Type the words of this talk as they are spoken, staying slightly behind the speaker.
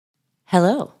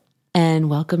Hello, and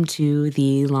welcome to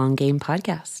the Long Game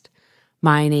Podcast.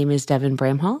 My name is Devin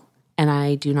Bramhall, and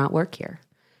I do not work here,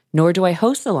 nor do I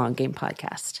host the Long Game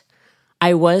Podcast.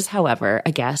 I was, however,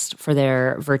 a guest for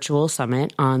their virtual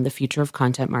summit on the future of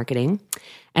content marketing,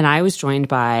 and I was joined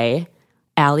by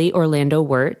Ali Orlando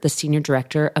Wert, the Senior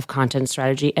Director of Content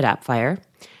Strategy at Appfire,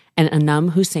 and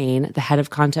Anum Hussain, the Head of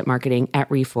Content Marketing at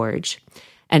Reforge,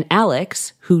 and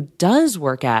Alex, who does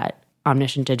work at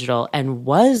Omniscient Digital and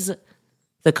was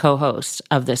the co-host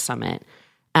of this summit,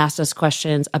 asked us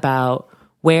questions about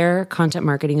where content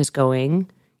marketing is going,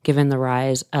 given the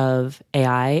rise of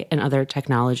AI and other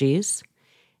technologies,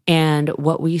 and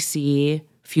what we see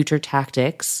future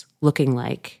tactics looking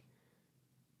like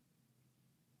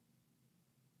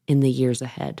in the years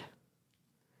ahead.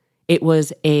 It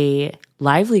was a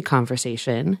lively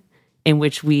conversation in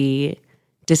which we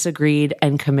disagreed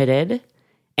and committed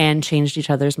and changed each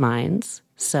other's minds.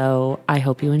 So I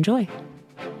hope you enjoy.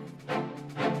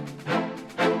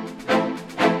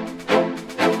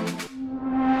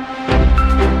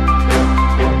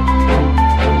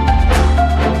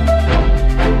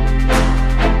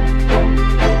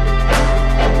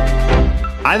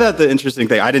 I thought the interesting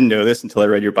thing, I didn't know this until I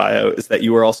read your bio, is that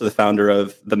you were also the founder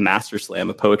of the Master Slam,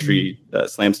 a poetry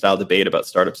slam style debate about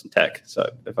startups and tech. So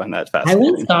I find that fascinating.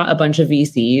 I once got a bunch of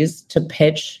VCs to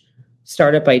pitch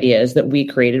startup ideas that we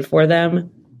created for them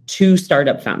to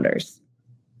startup founders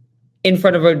in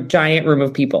front of a giant room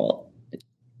of people.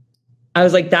 I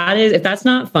was like, if that's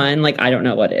not fun, like, I don't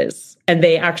know what is. And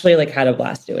they actually had a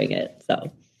blast doing it.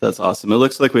 So that's awesome. It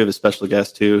looks like we have a special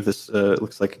guest too. This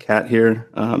looks like a cat here.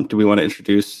 Do we want to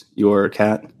introduce your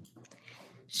cat?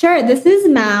 Sure. This is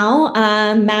Mao.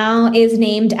 Mao is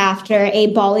named after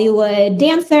a Bollywood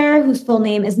dancer whose full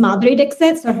name is Madhuri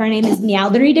Dixit. So her name is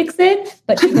Meowdhuri Dixit,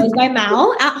 but she goes by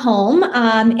Mao at home.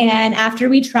 And after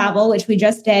we travel, which we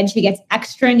just did, she gets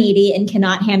extra needy and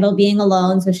cannot handle being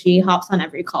alone. So she hops on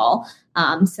every call.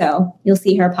 So you'll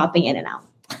see her popping in and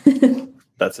out.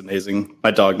 That's amazing. My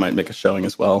dog might make a showing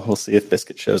as well. We'll see if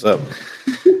Biscuit shows up.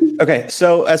 Okay,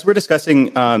 so as we're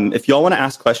discussing, if y'all want to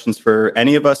ask questions for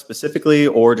any of us specifically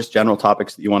or just general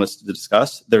topics that you want us to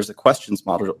discuss, there's a questions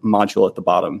module at the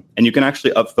bottom. And you can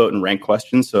actually upvote and rank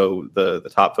questions. So the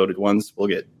top voted ones will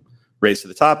get raised to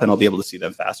the top and I'll be able to see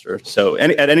them faster. So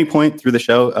at any point through the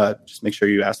show, just make sure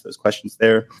you ask those questions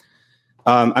there.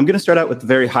 I'm going to start out with a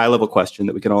very high level question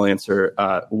that we can all answer.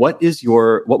 What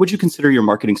would you consider your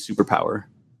marketing superpower?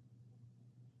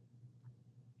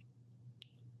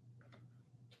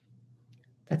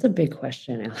 That's a big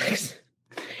question, Alex.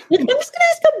 I'm just going to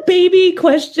ask a baby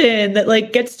question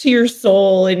that gets to your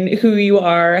soul and who you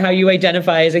are, how you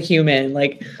identify as a human.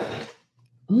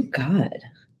 Oh God,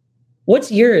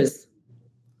 what's yours?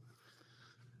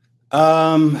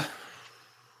 Yeah,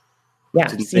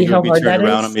 didn't see how hard that is.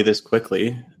 Around on me this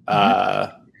quickly. If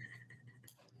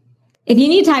you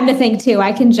need time to think too,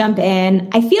 I can jump in.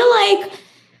 I feel like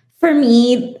for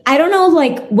me, I don't know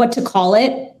what to call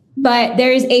it, but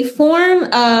there's a form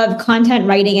of content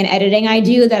writing and editing I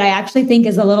do that I actually think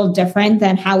is a little different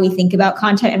than how we think about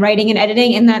content and writing and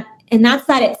editing. And that's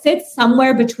that it sits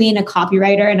somewhere between a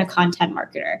copywriter and a content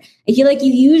marketer. I feel like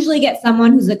you usually get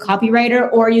someone who's a copywriter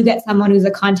or you get someone who's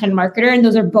a content marketer. And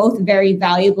those are both very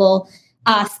valuable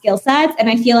skill sets.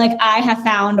 And I feel like I have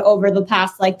found over the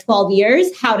past 12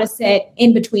 years how to sit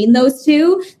in between those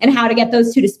two and how to get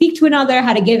those two to speak to another,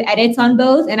 how to give edits on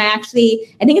both. And I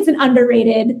think it's an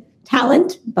underrated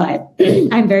talent, but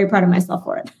I'm very proud of myself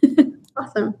for it.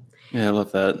 Awesome. Yeah, I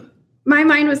love that. My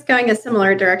mind was going a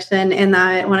similar direction in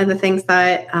that one of the things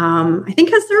that I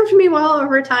think has served me well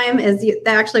over time is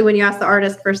actually when you ask the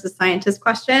artist versus scientist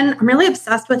question, I'm really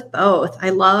obsessed with both.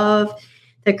 I love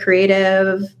the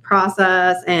creative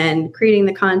process and creating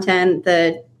the content,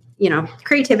 the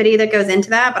creativity that goes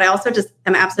into that. But I also just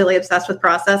am absolutely obsessed with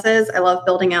processes. I love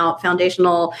building out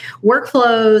foundational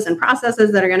workflows and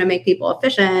processes that are going to make people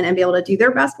efficient and be able to do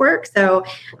their best work. So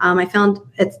I found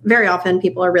it's very often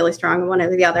people are really strong in one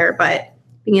or the other, but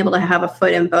being able to have a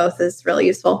foot in both is really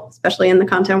useful, especially in the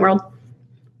content world.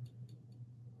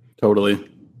 Totally.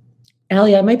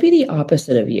 Allie, I might be the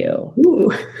opposite of you.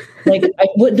 Ooh. I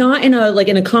would not in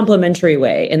a complimentary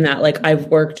way, in that I've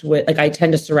worked with I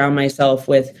tend to surround myself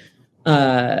with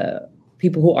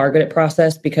people who are good at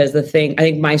process, because I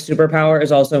think my superpower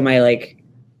is also my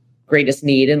greatest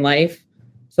need in life.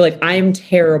 So I'm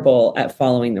terrible at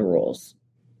following the rules.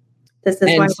 This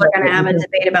is why we're going to have a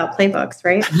debate about playbooks,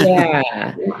 right?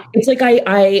 Yeah. It's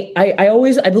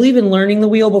I believe in learning the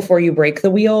wheel before you break the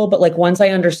wheel. But once I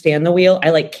understand the wheel,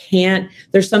 I can't,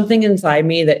 there's something inside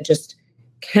me that just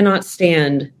cannot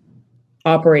stand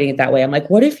operating it that way. I'm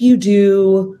what if you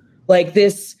do like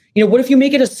this, what if you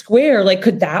make it a square? Like,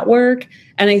 could that work?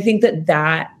 And I think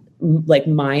that like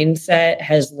mindset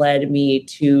has led me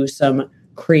to some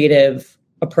creative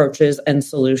approaches and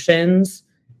solutions.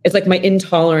 It's like my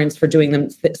intolerance for doing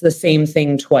the same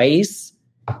thing twice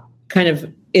kind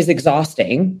of is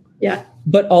exhausting. Yeah.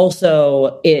 But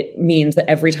also it means that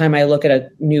every time I look at a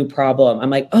new problem, I'm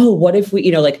like, oh, what if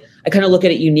we, like I kind of look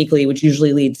at it uniquely, which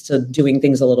usually leads to doing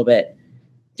things a little bit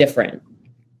different,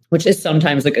 which is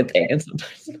sometimes a good thing and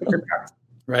sometimes not.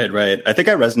 Right. I think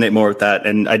I resonate more with that.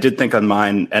 And I did think on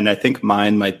mine, and I think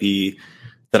mine might be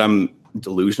that I'm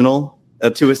delusional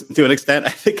to an extent.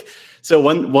 I think so.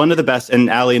 One of the best, and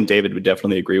Allie and David would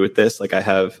definitely agree with this. Like I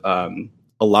have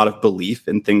a lot of belief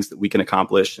in things that we can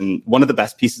accomplish. And one of the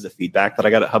best pieces of feedback that I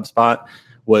got at HubSpot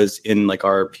was in like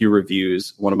our peer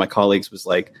reviews. One of my colleagues was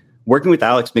like, working with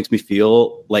Alex makes me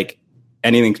feel like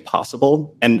anything's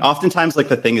possible. And oftentimes like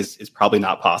the thing is probably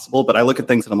not possible, but I look at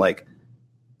things and I'm like,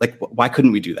 why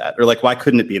couldn't we do that? Or like, why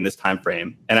couldn't it be in this time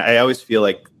frame? And I always feel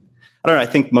like, I don't know, I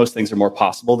think most things are more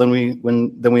possible than we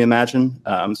imagine.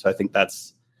 So I think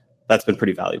that's been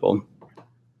pretty valuable.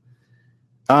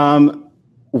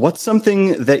 What's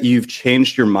something that you've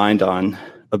changed your mind on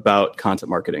about content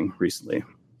marketing recently?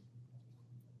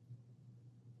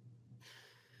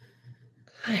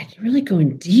 God, you're really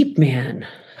going deep, man.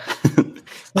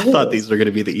 I thought these were going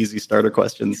to be the easy starter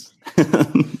questions.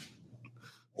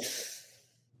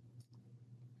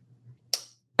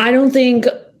 I don't think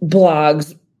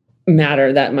blogs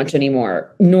matter that much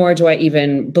anymore, nor do I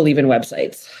even believe in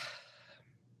websites.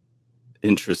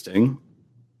 Interesting.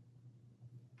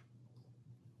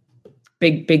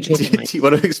 Big change. Do you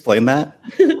want to explain that?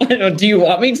 I don't know. Do you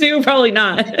want me to? Probably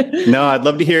not. No, I'd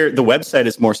love to hear. The website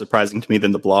is more surprising to me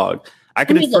than the blog. I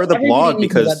can infer the blog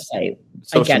because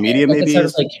social media maybe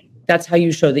is like, that's how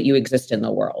you show that you exist in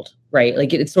the world, right?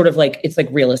 Like it's sort of like, it's like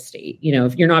real estate.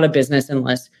 If you're not a business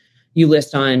unless you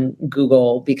list on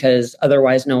Google, because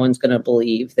otherwise no one's going to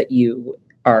believe that you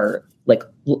are like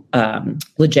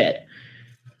legit.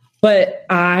 But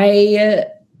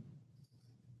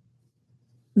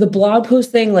the blog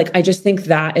post thing, like, I just think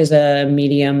that is a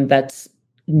medium that's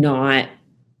not,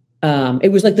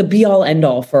 it was like the be all end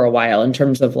all for a while in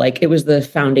terms of like, it was the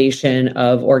foundation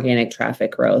of organic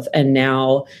traffic growth. And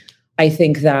now I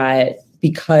think that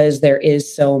because there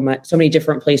is so many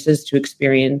different places to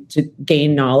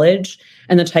gain knowledge,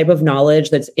 and the type of knowledge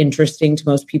that's interesting to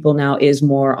most people now is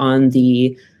more on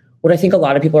the, what I think a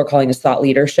lot of people are calling is thought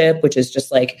leadership, which is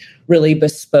just like really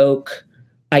bespoke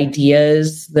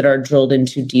ideas that are drilled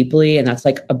into deeply. And that's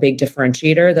like a big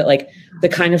differentiator, that like the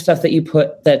kind of stuff that you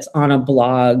put that's on a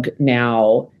blog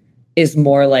now is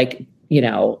more like,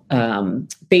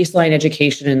 baseline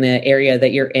education in the area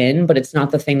that you're in, but it's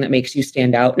not the thing that makes you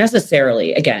stand out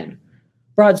necessarily. Again,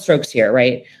 broad strokes here,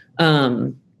 right?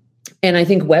 And I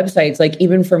think websites, like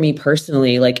even for me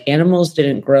personally, like Animals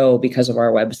didn't grow because of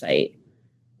our website.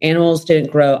 Animals didn't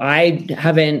grow. I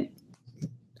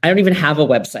don't even have a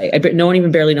website. No one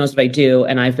even barely knows what I do.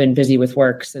 And I've been busy with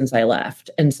work since I left.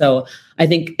 And so I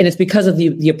think, and it's because of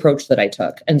the approach that I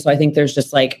took. And so I think there's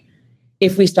just like,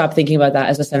 if we stop thinking about that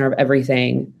as the center of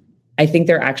everything, I think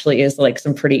there actually is like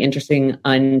some pretty interesting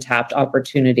untapped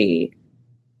opportunity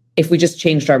if we just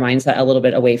changed our mindset a little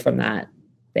bit away from that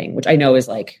thing, which I know is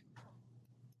like,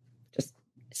 just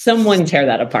someone tear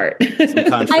that apart. Some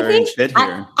contrary shit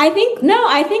here. I think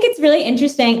it's really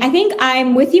interesting. I think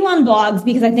I'm with you on blogs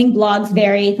because I think blogs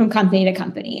vary from company to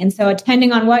company. And so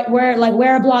depending on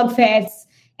where a blog fits,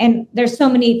 and there's so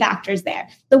many factors there.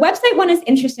 The website one is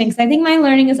interesting because I think my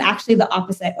learning is actually the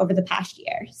opposite over the past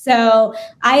year. So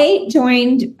I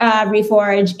joined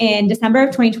Reforge in December of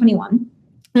 2021.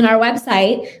 And our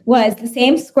website was the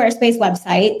same Squarespace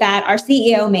website that our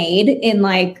CEO made in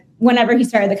like whenever he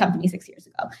started the company 6 years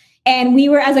ago. And we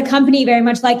were, as a company, very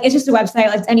much like, it's just a website.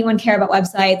 Like, does anyone care about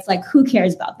websites? Like, who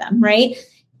cares about them, right?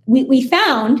 We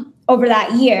found over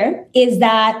that year is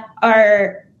that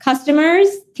our customers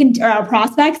or our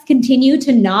prospects continue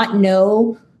to not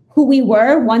know who we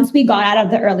were once we got out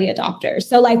of the early adopters.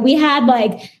 So like we had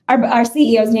like our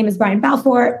CEO's name is Brian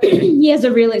Balfour. He has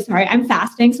sorry, I'm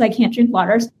fasting, so I can't drink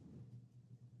water.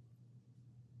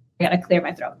 I got to clear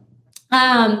my throat.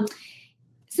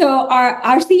 So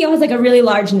our CEO has like a really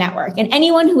large network, and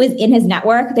anyone who is in his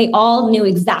network, they all knew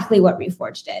exactly what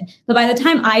Reforge did. But by the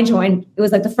time I joined, it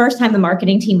was like the first time the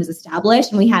marketing team was established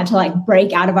and we had to like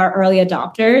break out of our early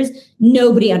adopters.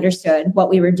 Nobody understood what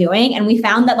we were doing. And we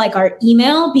found that like our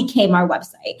email became our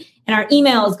website. And our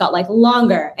emails got like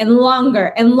longer and longer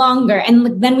and longer.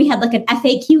 And then we had like an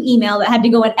FAQ email that had to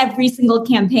go in every single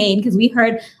campaign because we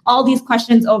heard all these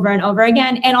questions over and over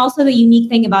again. And also the unique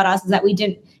thing about us is that we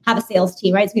didn't have a sales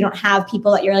team, right? So we don't have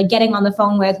people that you're like getting on the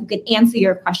phone with who could answer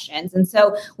your questions. And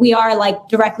so we are like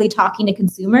directly talking to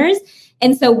consumers.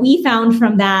 And so we found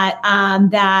from that,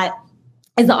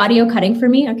 is the audio cutting for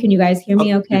me? Or can you guys hear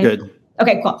me okay? You're good.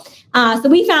 Okay, cool. So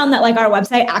we found that like our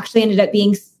website actually ended up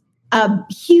being a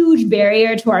huge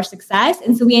barrier to our success.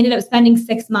 And so we ended up spending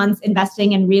 6 months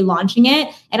investing and relaunching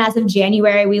it. And as of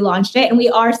January, we launched it. And we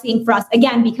are seeing for us,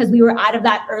 again, because we were out of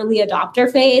that early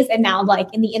adopter phase and now like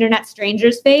in the internet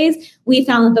strangers phase, we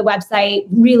found that the website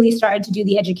really started to do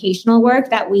the educational work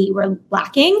that we were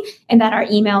lacking and that our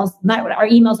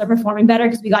emails are performing better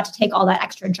because we got to take all that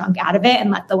extra junk out of it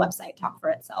and let the website talk for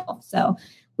itself. So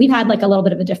we've had like a little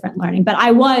bit of a different learning, but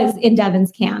I was in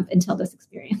Devin's camp until this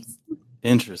experience.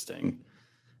 Interesting.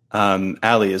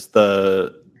 Allie, is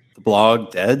the blog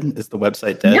dead? Is the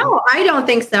website dead? No, I don't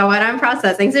think so. And I'm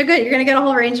processing. So good. You're going to get a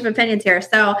whole range of opinions here.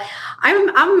 So I'm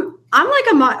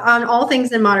like on all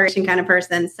things in moderation kind of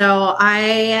person. So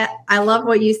I love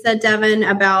what you said, Devin,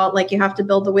 about like you have to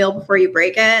build the wheel before you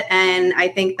break it. And I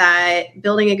think that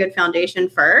building a good foundation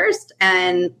first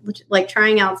and like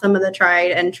trying out some of the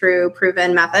tried and true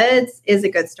proven methods is a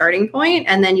good starting point.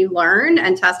 And then you learn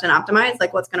and test and optimize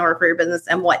like what's going to work for your business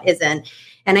and what isn't.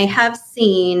 And I have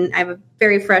a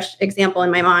very fresh example in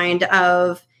my mind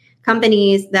of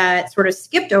companies that sort of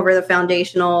skipped over the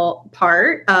foundational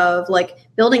part of like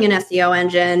building an SEO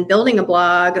engine, building a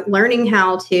blog, learning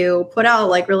how to put out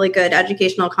like really good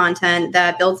educational content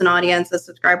that builds an audience, a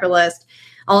subscriber list,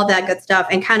 all of that good stuff,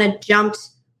 and kind of jumped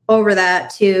over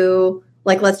that to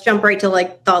like, let's jump right to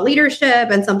like thought leadership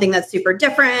and something that's super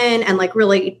different and like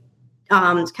really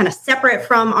kind of separate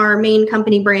from our main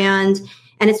company brand.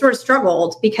 And it sort of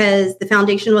struggled because the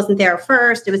foundation wasn't there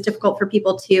first. It was difficult for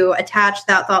people to attach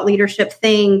that thought leadership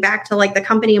thing back to like the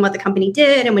company and what the company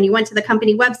did. And when you went to the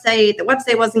company website, the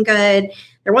website wasn't good.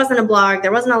 There wasn't a blog.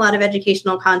 There wasn't a lot of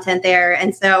educational content there.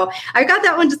 And so I got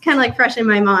that one just kind of like fresh in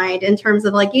my mind in terms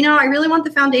of like, I really want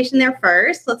the foundation there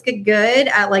first. Let's get good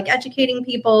at like educating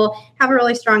people, have a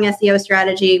really strong SEO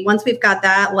strategy. Once we've got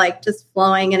that like just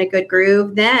flowing in a good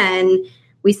groove, then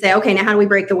we say, okay, now how do we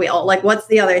break the wheel? Like, what's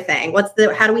the other thing?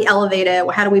 How do we elevate it?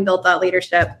 How do we build that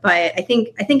leadership? But I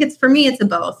think it's, for me, it's a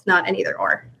both, not an either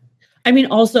or. I mean,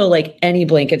 also like any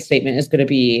blanket statement is going to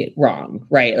be wrong,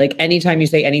 right? Like anytime you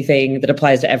say anything that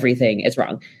applies to everything, it's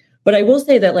wrong. But I will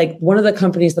say that like one of the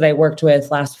companies that I worked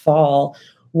with last fall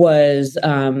was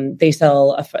they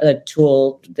sell a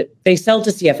tool that they sell to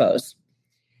CFOs,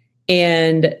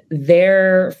 and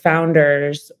their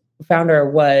founder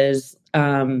was,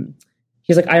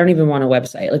 he's like, I don't even want a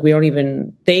website. Like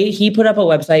he put up a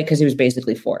website because he was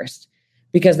basically forced,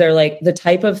 because they're like the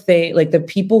type of thing, like the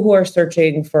people who are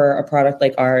searching for a product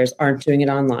like ours aren't doing it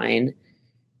online.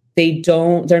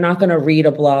 They're not going to read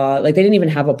a blog. Like they didn't even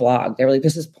have a blog. They were like,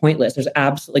 this is pointless. There's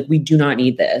absolutely, like, we do not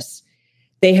need this.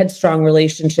 They had strong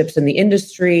relationships in the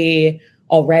industry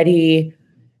already.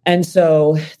 And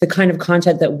so the kind of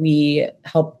content that we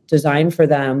helped design for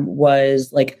them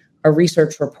was like a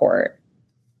research report.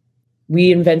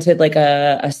 We invented like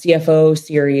a CFO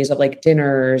series of like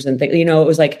dinners and things, it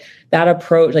was like that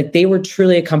approach. Like they were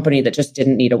truly a company that just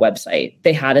didn't need a website.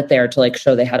 They had it there to like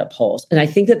show they had a pulse. And I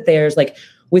think that there's like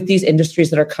with these industries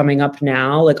that are coming up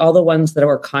now, like all the ones that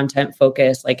are content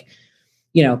focused, like,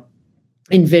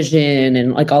 Envision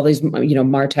and like all these,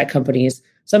 MarTech companies,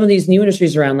 some of these new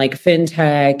industries around like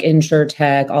fintech,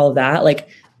 insurtech, all of that. Like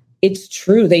it's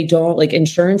true. They don't like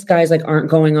insurance guys like aren't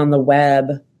going on the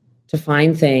web to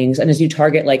find things. And as you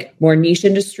target like more niche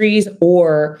industries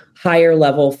or higher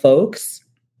level folks,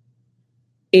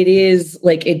 it is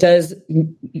like, it does,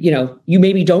 you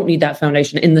maybe don't need that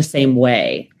foundation in the same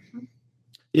way.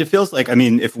 It feels like,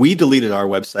 if we deleted our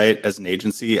website as an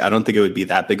agency, I don't think it would be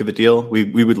that big of a deal.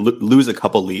 We would lose a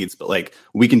couple leads, but like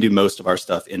we can do most of our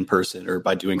stuff in person or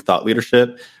by doing thought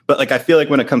leadership. But like, I feel like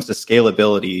when it comes to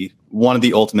scalability, one of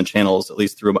the ultimate channels, at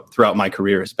least throughout my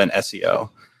career, has been SEO.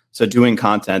 So doing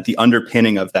content, the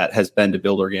underpinning of that has been to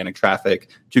build organic traffic,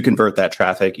 to convert that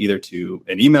traffic either to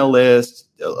an email list,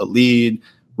 a lead,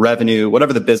 revenue,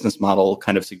 whatever the business model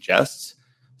kind of suggests.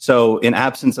 So in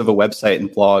absence of a website and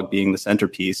blog being the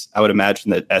centerpiece, I would imagine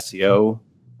that SEO,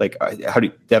 like,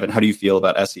 Devin, how do you feel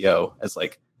about SEO as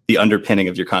like the underpinning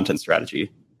of your content strategy?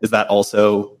 Is that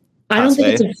also... I don't think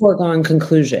it's a foregone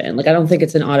conclusion. Like, I don't think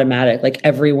it's an automatic, like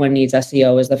everyone needs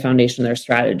SEO as the foundation of their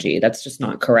strategy. That's just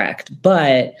not correct.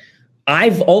 But I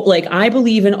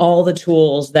believe in all the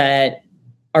tools that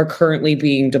are currently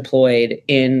being deployed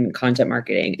in content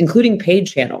marketing, including paid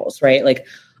channels, right? Like,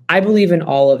 I believe in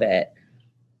all of it.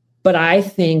 But I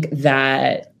think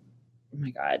that, oh my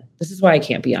God, this is why I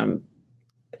can't be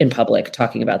in public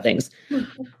talking about things.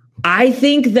 I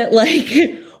think that like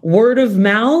word of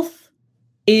mouth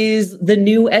is the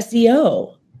new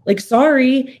SEO. Like,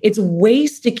 sorry, it's way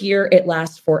stickier. It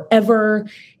lasts forever.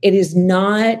 It is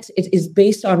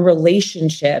based on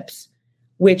relationships,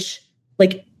 which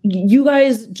like you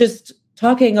guys just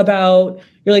talking about,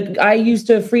 you're like, you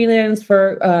freelanced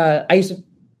for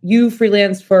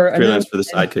the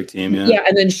Sidekick team. Yeah. Yeah.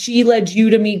 And then she led you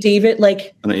to meet David.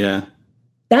 Like, yeah,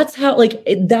 that's how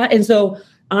that. And so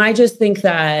I just think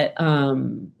that,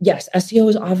 yes, SEO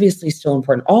is obviously still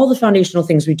important. All the foundational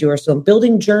things we do are still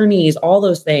building journeys, all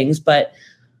those things, but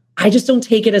I just don't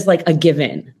take it as like a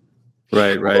given.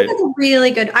 Right. That's a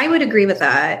really good. I would agree with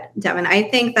that, Devin. I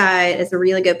think that is a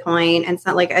really good point. And it's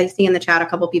not like I see in the chat, a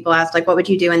couple people asked, like, what would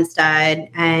you do instead?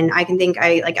 And I can think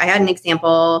I had an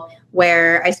example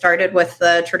where I started with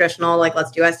the traditional, like,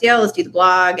 let's do SEO, let's do the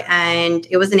blog. And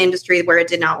it was an industry where it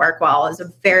did not work well. It was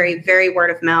a very, very word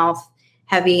of mouth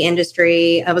heavy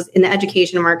industry. I was in the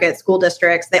education market, school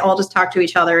districts. They all just talk to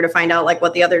each other to find out like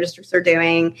what the other districts are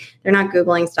doing. They're not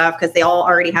Googling stuff because they all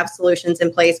already have solutions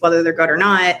in place, whether they're good or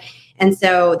not. And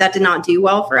so that did not do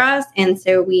well for us. And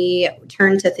so we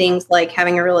turned to things like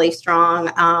having a really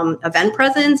strong event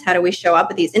presence. How do we show up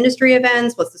at these industry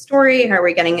events? What's the story? How are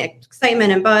we getting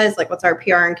excitement and buzz? Like, what's our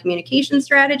PR and communication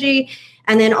strategy?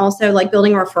 And then also like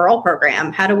building a referral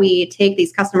program. How do we take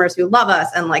these customers who love us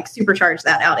and like supercharge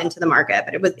that out into the market?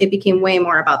 But it became way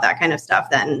more about that kind of stuff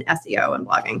than SEO and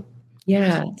blogging.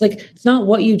 Yeah. It's like, it's not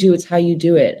what you do, it's how you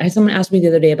do it. I had someone asked me the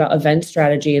other day about event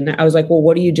strategy. And I was like, well,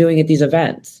 what are you doing at these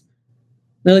events?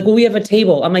 They're like, well, we have a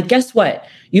table. I'm like, guess what?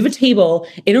 You have a table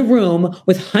in a room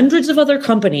with hundreds of other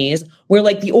companies where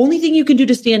like the only thing you can do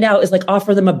to stand out is like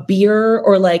offer them a beer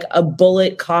or like a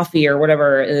bullet coffee or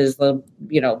whatever is the,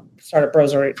 startup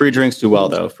bros are. Free drinks do well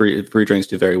though. Free drinks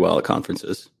do very well at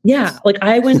conferences. Yeah. Like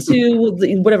I went to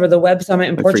the Web Summit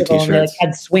in Portugal and they like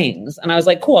had swings. And I was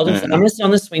like, cool, I'm going to sit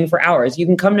on the swing for hours. You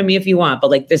can come to me if you want,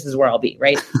 but like, this is where I'll be.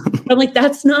 Right. But I'm like,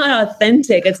 that's not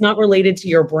authentic. It's not related to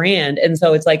your brand. And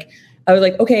so it's like, I was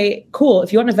like, okay, cool.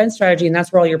 If you want an event strategy and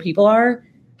that's where all your people are,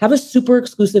 have a super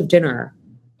exclusive dinner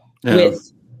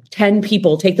with 10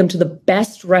 people, take them to the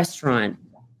best restaurant.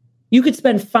 You could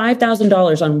spend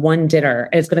 $5,000 on one dinner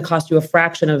and it's going to cost you a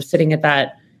fraction of sitting at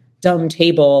that dumb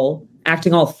table,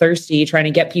 acting all thirsty, trying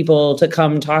to get people to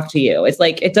come talk to you. It's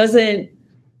like, it doesn't.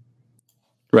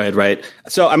 Right.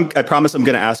 So I promise I'm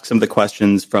going to ask some of the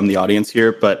questions from the audience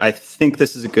here, but I think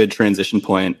this is a good transition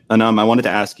point. Anum, I wanted to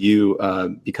ask you,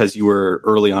 because you were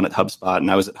early on at HubSpot and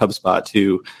I was at HubSpot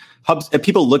too.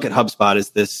 People look at HubSpot as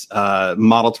this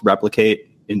model to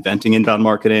replicate inventing inbound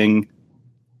marketing,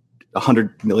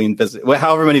 100 million visits,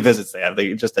 however many visits they have,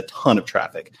 just a ton of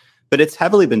traffic. But it's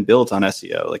heavily been built on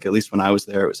SEO. Like at least when I was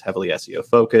there, it was heavily SEO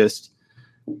focused.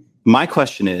 My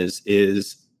question is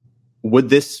would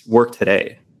this work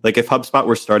today? Like if HubSpot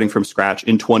were starting from scratch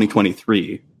in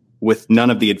 2023 with none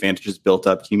of the advantages built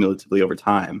up cumulatively over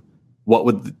time, what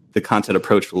would the content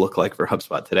approach look like for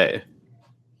HubSpot today?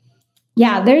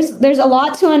 Yeah, there's a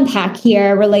lot to unpack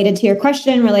here related to your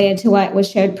question, related to what was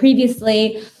shared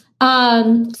previously.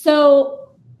 So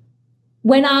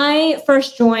when I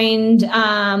first joined,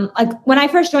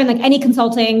 like any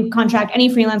consulting contract,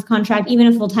 any freelance contract, even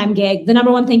a full-time gig, the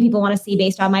number one thing people want to see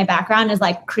based on my background is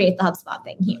like create the HubSpot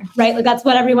thing here, right? Like that's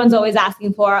what everyone's always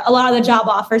asking for. A lot of the job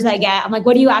offers I get, I'm like,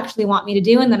 what do you actually want me to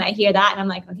do? And then I hear that and I'm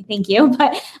like, okay, thank you.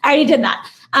 But I already did that.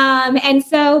 And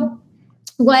so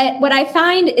what I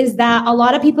find is that a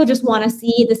lot of people just want to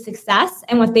see the success,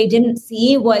 and what they didn't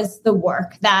see was the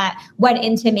work that went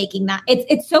into making that.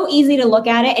 It's so easy to look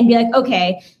at it and be like,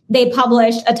 okay, they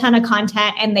published a ton of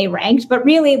content and they ranked, but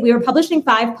really we were publishing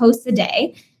 5 posts a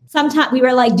day. Sometimes we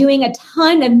were like doing a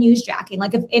ton of news jacking.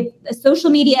 Like if a social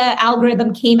media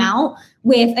algorithm came out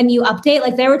with a new update,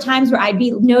 like there were times where I'd be,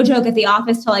 no joke, at the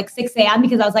office till like 6 a.m.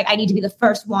 because I was like, I need to be the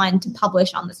first one to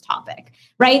publish on this topic,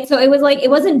 right? So it was like, it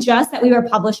wasn't just that we were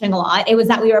publishing a lot. It was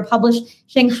that we were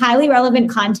publishing highly relevant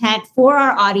content for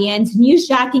our audience, news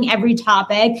jacking every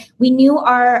topic. We knew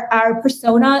our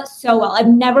persona so well. I've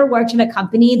never worked in a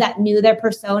company that knew their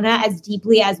persona as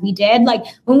deeply as we did. Like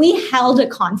when we held a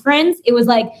conference, it was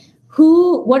like,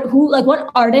 what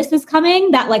artist is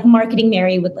coming that like Marketing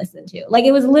Mary would listen to. Like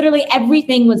it was literally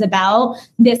everything was about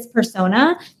this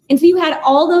persona. And so you had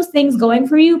all those things going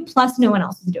for you, plus no one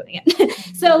else was doing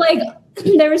it. So like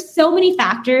there were so many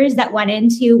factors that went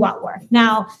into what worked.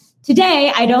 Now,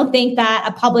 today, I don't think that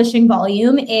a publishing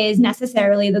volume is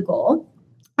necessarily the goal.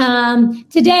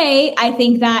 Today, I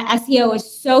think that SEO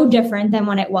is so different than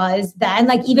when it was then.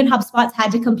 Like even HubSpot's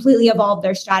had to completely evolve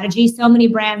their strategy. So many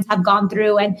brands have gone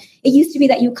through, and it used to be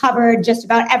that you covered just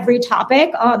about every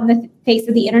topic on the face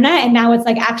of the internet. And now it's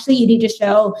like, actually, you need to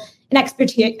show an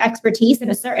expertise in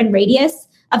a certain radius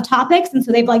of topics. And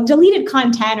so they've like deleted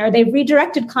content or they've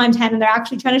redirected content, and they're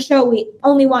actually trying to show we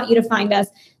only want you to find us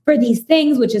for these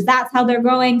things, which is that's how they're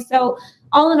growing. So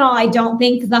all in all, I don't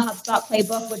think the HubSpot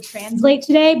playbook would translate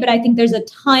today, but I think there's a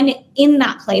ton in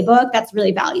that playbook that's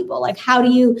really valuable. Like, how do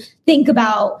you think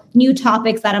about new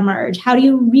topics that emerge? How do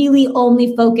you really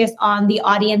only focus on the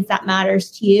audience that matters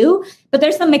to you? But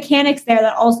there's some mechanics there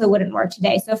that also wouldn't work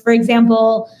today. So for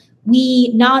example,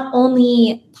 we not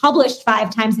only published 5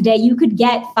 times a day, you could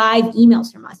get 5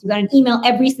 emails from us. You got an email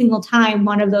every single time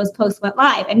one of those posts went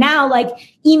live. And now like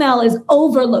email is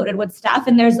overloaded with stuff.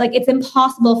 And there's like, it's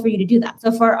impossible for you to do that. So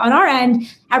on our end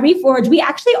at Reforge, we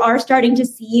actually are starting to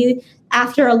see,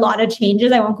 after a lot of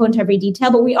changes, I won't go into every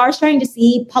detail, but we are starting to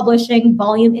see publishing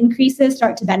volume increases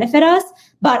start to benefit us.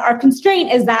 But our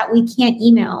constraint is that we can't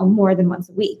email more than once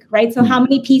a week, right? So how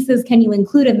many pieces can you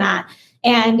include in that?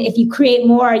 And if you create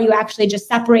more, are you actually just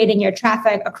separating your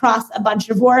traffic across a bunch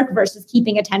of work versus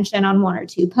keeping attention on 1 or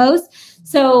 2 posts?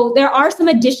 So there are some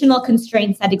additional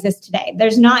constraints that exist today.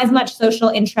 There's not as much social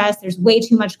interest. There's way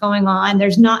too much going on.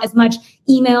 There's not as much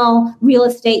email real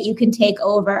estate you can take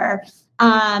over.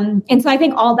 And so I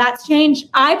think all that's changed.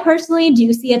 I personally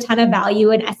do see a ton of value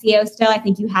in SEO still. I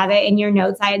think you have it in your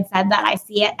notes. I had said that I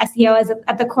see it, SEO as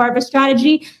at the core of a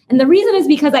strategy. And the reason is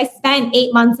because I spent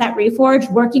 8 months at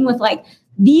Reforge working with like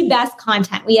the best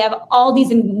content. We have all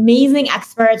these amazing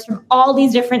experts from all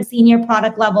these different senior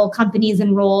product level companies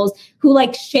and roles who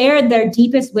like shared their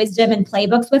deepest wisdom and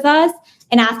playbooks with us.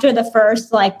 And after the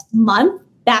first like month,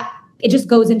 that it just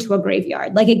goes into a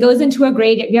graveyard. Like it goes into a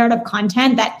graveyard of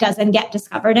content that doesn't get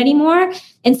discovered anymore.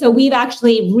 And so we've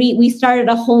actually, we started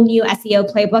a whole new SEO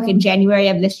playbook in January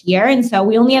of this year. And so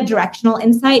we only have directional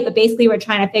insight, but basically we're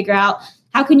trying to figure out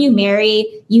how can you marry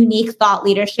unique thought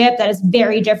leadership that is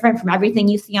very different from everything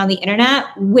you see on the internet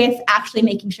with actually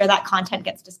making sure that content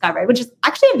gets discovered, which is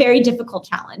actually a very difficult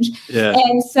challenge. Yeah.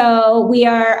 And so we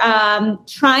are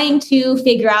trying to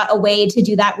figure out a way to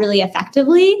do that really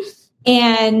effectively.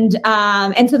 And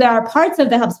so there are parts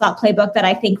of the HubSpot playbook that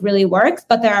I think really works,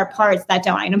 but there are parts that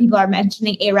don't. I know people are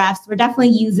mentioning Ahrefs. We're definitely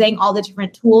using all the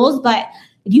different tools, but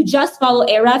if you just follow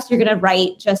Ahrefs, you're going to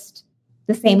write just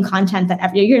the same content that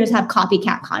you're going to have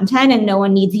copycat content, and no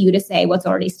one needs you to say what's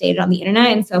already stated on the internet.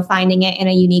 And so finding it in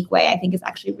a unique way, I think is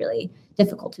actually really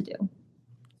difficult to do.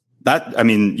 That, I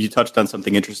mean, you touched on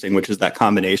something interesting, which is that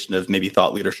combination of maybe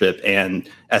thought leadership and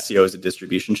SEO as a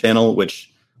distribution channel,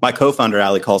 which my co-founder,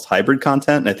 Ali, calls hybrid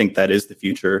content. And I think that is the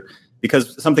future,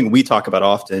 because something we talk about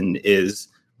often is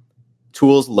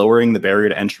tools lowering the barrier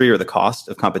to entry or the cost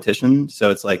of competition. So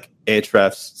it's like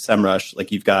Ahrefs, SEMrush,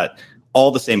 like you've got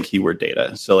all the same keyword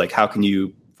data. So like, how can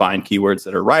you find keywords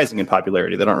that are rising in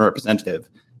popularity that aren't representative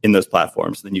in those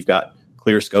platforms? Then you've got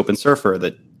ClearScope and Surfer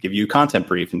that give you content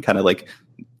brief and kind of like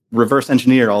reverse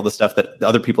engineer all the stuff that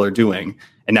other people are doing.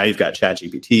 And now you've got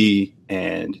ChatGPT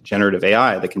and generative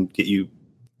AI that can get you,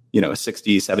 a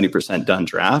 60, 70% done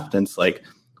draft. And it's like,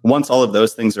 once all of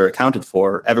those things are accounted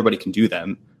for, everybody can do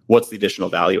them. What's the additional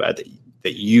value add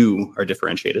that you are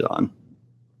differentiated on?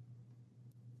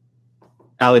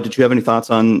 Ali, did you have any thoughts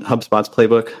on HubSpot's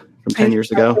playbook from 10 years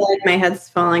ago? I feel like my head's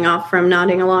falling off from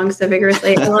nodding along so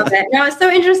vigorously. I love it. I was so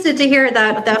interested to hear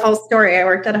that whole story. I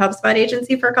worked at a HubSpot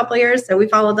agency for a couple of years, so we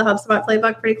followed the HubSpot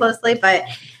playbook pretty closely. But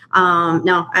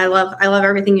no, I love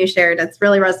everything you shared. It's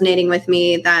really resonating with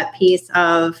me. That piece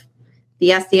of the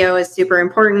SEO is super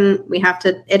important.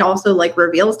 It also like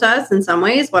reveals to us in some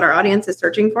ways what our audience is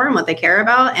searching for and what they care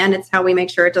about. And it's how we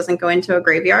make sure it doesn't go into a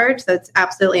graveyard. So it's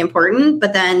absolutely important.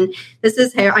 But then this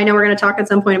is how, I know we're going to talk at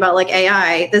some point about like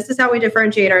AI. This is how we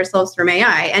differentiate ourselves from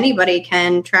AI. Anybody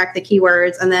can track the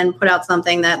keywords and then put out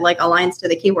something that like aligns to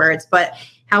the keywords, but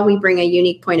how we bring a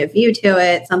unique point of view to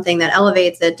it, something that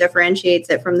elevates it, differentiates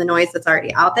it from the noise that's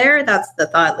already out there. That's the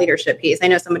thought leadership piece. I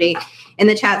know somebody in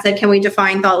the chat said, can we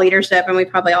define thought leadership? And we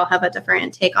probably all have a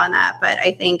different take on that. But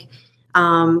I think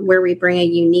where we bring a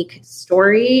unique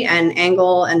story and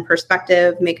angle and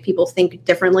perspective, make people think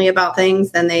differently about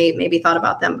things than they maybe thought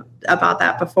about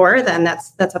that before, then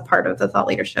that's a part of the thought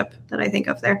leadership that I think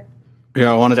of there.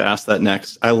 Yeah, I wanted to ask that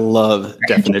next. I love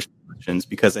definition questions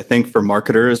because I think for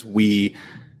marketers, we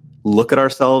look at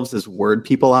ourselves as word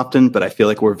people often, but I feel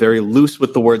like we're very loose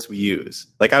with the words we use.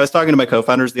 Like I was talking to my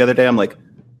co-founders the other day. I'm like,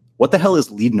 what the hell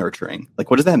is lead nurturing? Like,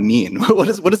 what does that mean? What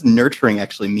does nurturing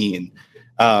actually mean?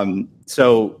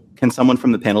 So can someone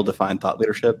from the panel define thought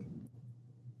leadership?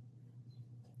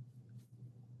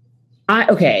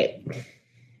 Okay.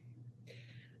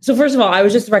 So first of all, I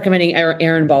was just recommending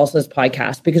Erin Balsa's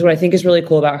podcast, because what I think is really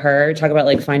cool about her, talk about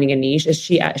like finding a niche, is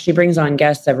she brings on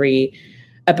guests every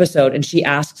episode and she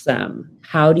asks them,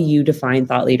 how do you define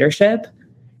thought leadership?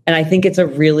 And I think it's a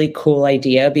really cool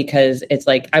idea, because it's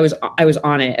like, I was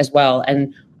on it as well.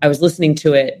 And I was listening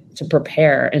to it to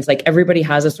prepare. And it's like, everybody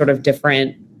has a sort of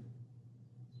different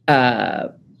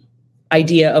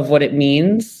idea of what it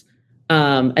means.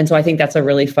 And so I think that's a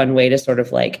really fun way to sort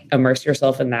of like immerse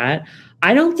yourself in that.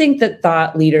 I don't think that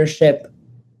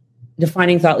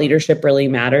defining thought leadership really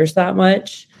matters that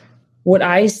much. What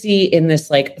I see in this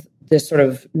sort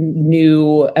of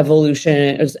new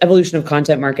evolution of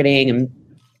content marketing and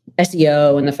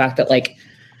SEO, and the fact that like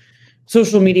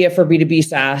social media for B2B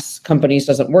SaaS companies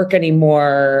doesn't work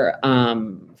anymore,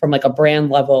 from like a brand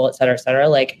level, et cetera, et cetera.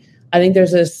 Like, I think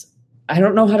there's this, I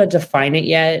don't know how to define it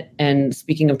yet. And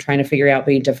speaking of trying to figure out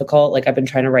being difficult, like I've been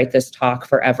trying to write this talk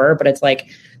forever, but it's like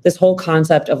this whole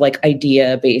concept of like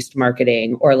idea-based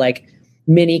marketing, or like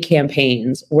mini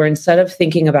campaigns, where instead of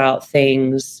thinking about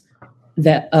things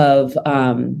instead of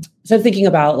thinking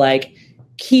about like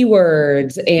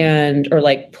keywords or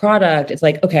like product, it's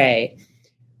like, okay,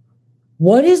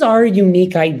 what is our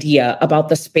unique idea about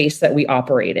the space that we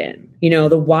operate in?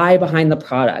 The why behind the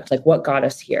product, like what got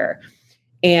us here,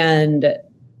 and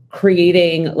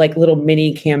creating like little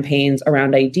mini campaigns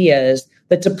around ideas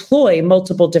that deploy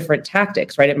multiple different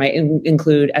tactics, right? It might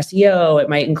include SEO, it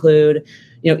might include,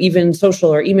 even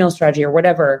social or email strategy or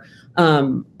whatever.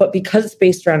 But because it's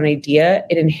based around an idea,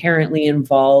 it inherently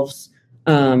involves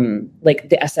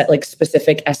like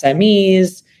specific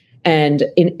SMEs, and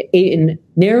in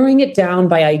narrowing it down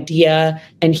by idea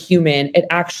and human, it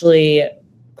actually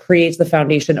creates the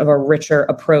foundation of a richer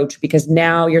approach, because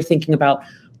now you're thinking about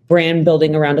brand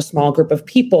building around a small group of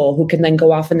people who can then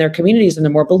go off in their communities, and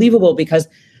they're more believable because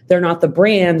they're not the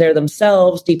brand, they're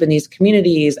themselves deep in these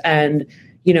communities. And,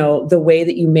 the way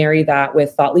that you marry that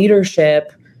with thought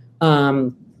leadership,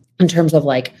 in terms of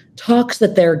like talks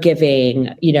that they're giving,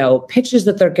 pitches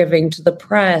that they're giving to the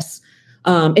press,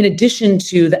 in addition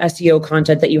to the SEO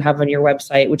content that you have on your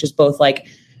website, which is both like,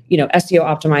 SEO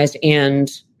optimized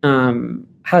and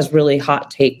has really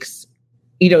hot takes.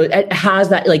 It has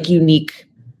that like unique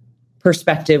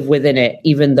perspective within it,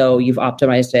 even though you've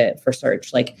optimized it for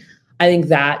search. Like, I think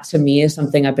that to me is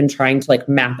something I've been trying to like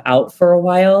map out for a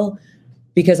while,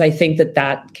 because I think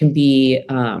that can be,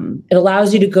 it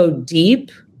allows you to go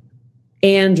deep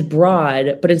and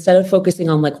broad, but instead of focusing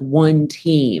on like one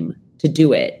team to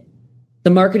do it, the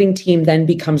marketing team then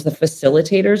becomes the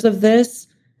facilitators of this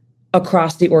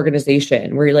across the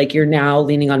organization, where you're now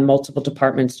leaning on multiple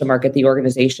departments to market the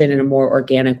organization in a more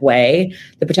organic way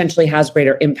that potentially has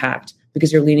greater impact,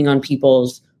 because you're leaning on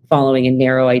people's following and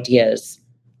narrow ideas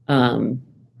behind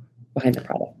the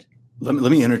product.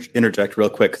 Let me interject real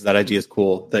quick, because that idea is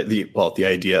cool. The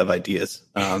idea of ideas.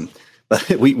 But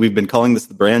we've been calling this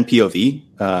the brand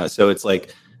POV. So it's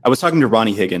like, I was talking to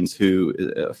Ronnie Higgins, who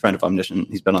is a friend of Omniscient.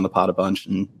 He's been on the pod a bunch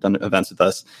and done events with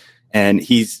us. And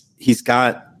he's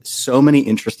got so many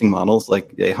interesting models.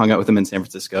 Like, I hung out with him in San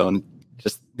Francisco, and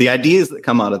just the ideas that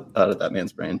come out of that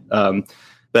man's brain.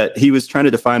 But he was trying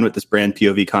to define what this brand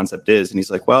POV concept is. And he's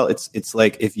like, well, it's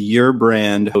like if your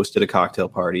brand hosted a cocktail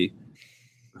party,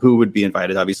 who would be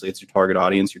invited? Obviously, it's your target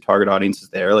audience. Your target audience is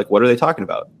there. Like, what are they talking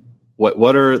about?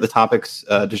 What are the topics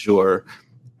du jour?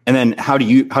 And then how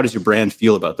does your brand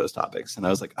feel about those topics? And I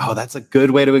was like, oh, that's a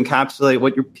good way to encapsulate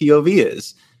what your POV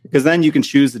is, because then you can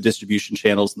choose the distribution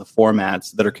channels and the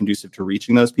formats that are conducive to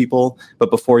reaching those people. But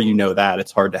before you know that,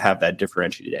 it's hard to have that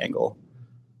differentiated angle.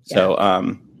 Yeah.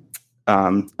 So,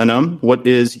 Anum, what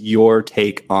is your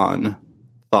take on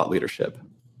thought leadership?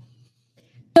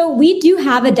 So we do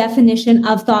have a definition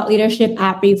of thought leadership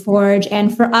at Reforge.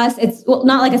 And for us, it's not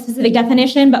like a specific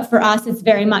definition, but for us, it's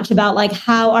very much about like,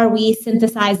 how are we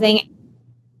synthesizing,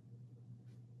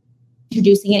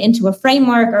 introducing it into a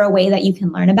framework or a way that you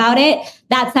can learn about it.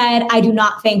 That said, I do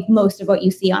not think most of what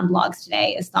you see on blogs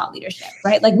today is thought leadership,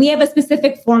 right? Like, we have a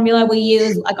specific formula we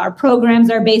use, like our programs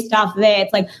are based off of it.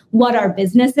 It's like what our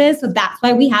business is. So that's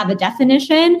why we have a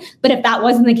definition. But if that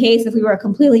wasn't the case, if we were a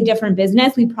completely different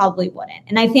business, we probably wouldn't.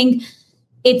 And I think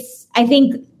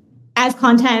as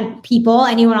content people,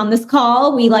 anyone on this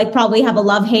call, we like probably have a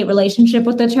love-hate relationship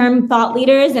with the term thought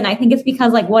leaders. And I think it's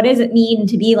because like, what does it mean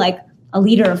to be like a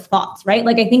leader of thoughts, right?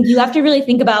 Like, I think you have to really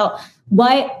think about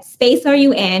what space are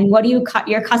you in? What do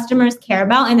your customers care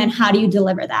about? And then how do you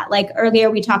deliver that? Like earlier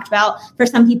we talked about, for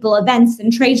some people, events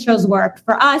and trade shows work.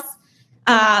 For us,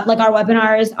 like our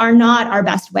webinars are not our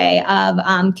best way of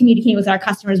communicating with our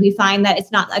customers. We find that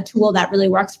it's not a tool that really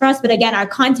works for us. But again, our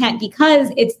content,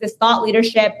 because it's this thought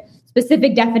leadership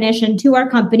specific definition to our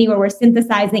company where we're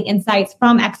synthesizing insights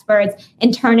from experts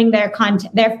and turning their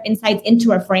content, their insights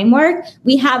into a framework,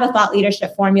 we have a thought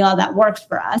leadership formula that works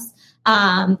for us.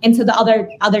 And so the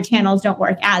other channels don't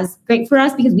work as great for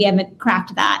us because we haven't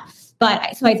cracked that.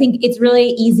 But so I think it's really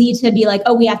easy to be like,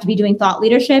 oh, we have to be doing thought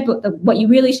leadership. But what you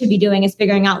really should be doing is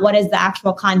figuring out what is the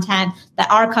actual content that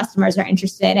our customers are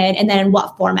interested in, and then in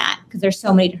what format, because there's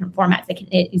so many different formats that can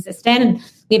exist in. And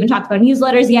we haven't talked about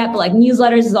newsletters yet, but like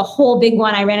newsletters is a whole big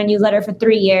one. I ran a newsletter for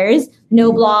 3 years,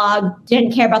 no blog,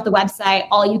 didn't care about the website.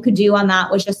 All you could do on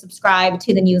that was just subscribe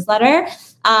to the newsletter.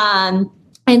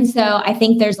 And so I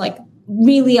think there's like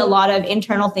really a lot of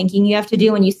internal thinking you have to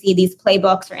do when you see these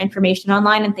playbooks or information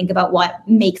online, and think about what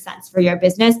makes sense for your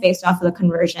business based off of the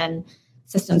conversion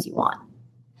systems you want.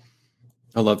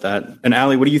 I love that. And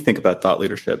Allie, what do you think about thought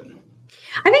leadership?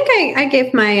 I think I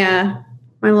gave my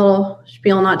my little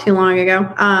spiel not too long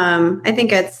ago. I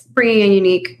think it's bringing a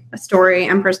unique story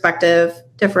and perspective,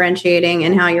 differentiating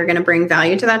in how you're going to bring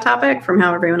value to that topic from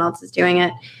how everyone else is doing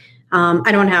it.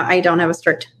 I don't have a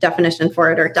strict definition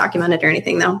for it or documented or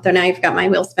anything though. So now you've got my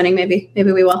wheels spinning. Maybe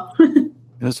we will.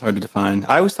 It's hard to define.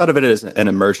 I always thought of it as an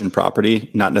emergent property,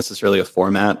 not necessarily a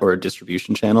format or a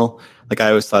distribution channel. Like I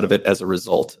always thought of it as a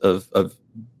result of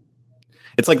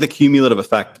it's like the cumulative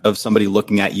effect of somebody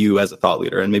looking at you as a thought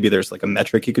leader. And maybe there's like a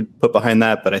metric you could put behind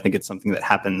that, but I think it's something that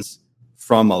happens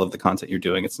from all of the content you're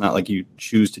doing. It's not like you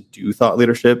choose to do thought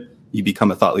leadership. You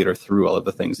become a thought leader through all of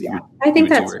the things that you I think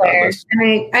that's fair.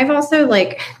 And I've also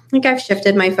I've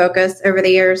shifted my focus over the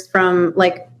years from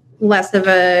like less of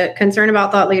a concern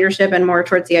about thought leadership and more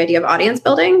towards the idea of audience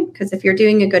building. Because if you're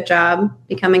doing a good job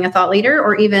becoming a thought leader,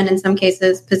 or even in some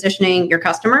cases positioning your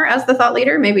customer as the thought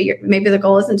leader, maybe the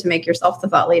goal isn't to make yourself the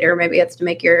thought leader. Maybe it's to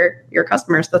make your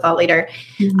customers the thought leader.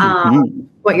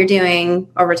 What you're doing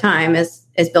over time is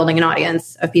building an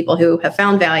audience of people who have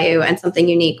found value and something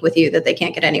unique with you that they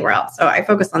can't get anywhere else. So I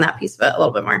focus on that piece of it a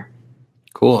little bit more.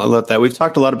 Cool. I love that. We've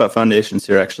talked a lot about foundations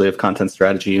here, actually, of content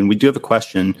strategy. And we do have a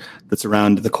question that's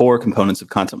around the core components of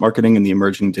content marketing in the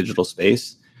emerging digital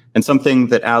space. And something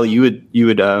that, Allie, you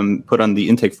would put on the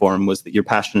intake form was that you're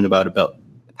passionate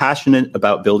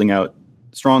about building out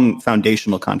strong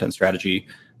foundational content strategy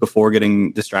before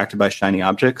getting distracted by shiny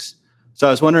objects. So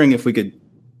I was wondering if we could,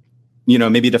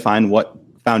 maybe define what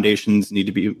foundations need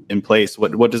to be in place.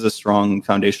 What does a strong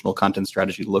foundational content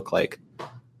strategy look like?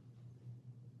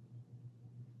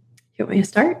 You want me to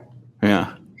start?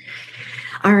 Yeah.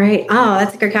 All right. Oh,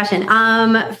 that's a good question.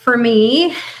 For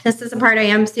me, this is a part I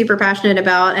am super passionate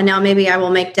about. And now maybe I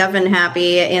will make Devin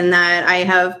happy in that I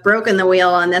have broken the wheel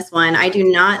on this one. I do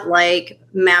not like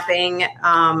mapping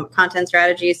content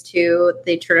strategies to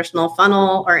the traditional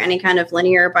funnel or any kind of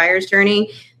linear buyer's journey.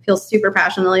 I feel super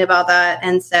passionately about that.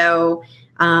 And so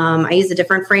I use a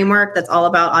different framework that's all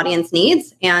about audience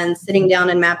needs and sitting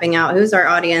down and mapping out who's our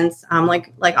audience.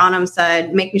 Like Anum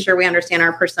said, making sure we understand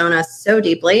our persona so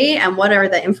deeply and what are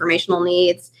the informational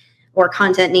needs or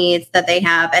content needs that they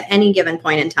have at any given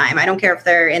point in time. I don't care if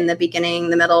they're in the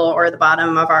beginning, the middle, or the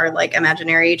bottom of our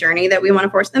imaginary journey that we want to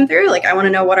force them through. I want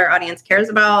to know what our audience cares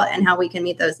about and how we can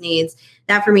meet those needs.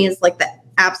 That for me is the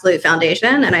absolute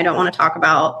foundation. And I don't want to talk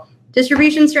about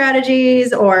distribution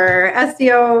strategies or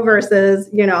SEO versus,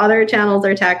 other channels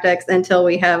or tactics until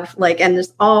we have and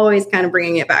just always kind of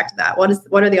bringing it back to that.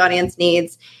 What are the audience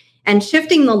needs and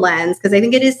shifting the lens? Because I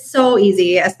think it is so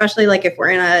easy, especially if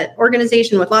we're in an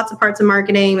organization with lots of parts of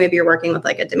marketing, maybe you're working with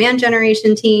a demand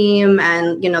generation team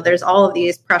and, there's all of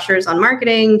these pressures on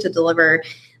marketing to deliver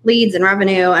leads and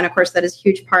revenue. And of course, that is a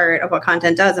huge part of what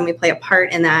content does. And we play a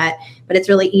part in that, but it's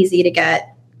really easy to get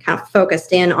kind of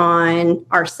focused in on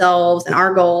ourselves and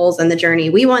our goals and the journey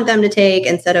we want them to take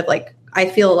instead of I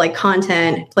feel like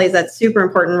content plays that super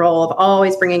important role of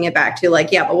always bringing it back to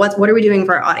but what are we doing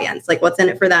for our audience? What's in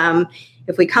it for them?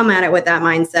 If we come at it with that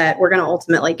mindset, we're going to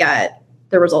ultimately get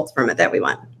the results from it that we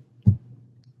want.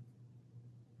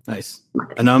 Nice.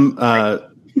 Anum,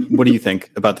 what do you think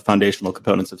about the foundational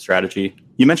components of strategy?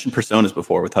 You mentioned personas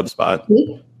before with HubSpot.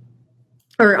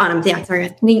 Or Anum, yeah, sorry. I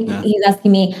think he's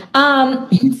asking me.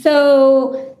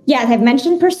 So yeah, I've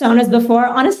mentioned personas before.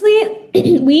 Honestly,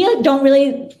 we don't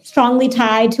really strongly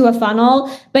tie to a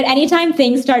funnel, but anytime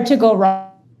things start to go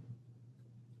wrong,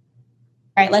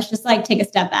 right, let's just take a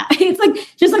step back.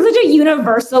 It's just such a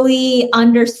universally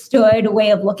understood way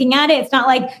of looking at it. It's not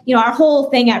our whole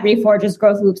thing at Reforge is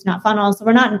growth loops, not funnels. So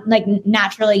we're not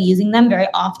naturally using them very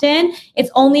often.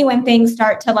 It's only when things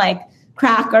start to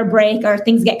crack or break or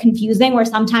things get confusing, where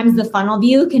sometimes the funnel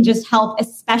view can just help,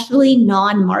 especially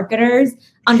non-marketers,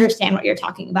 understand what you're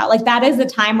talking about. Like that is the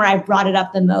time where I've brought it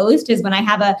up the most, is when I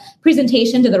have a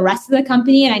presentation to the rest of the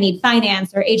company and I need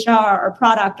finance or HR or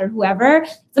product or whoever.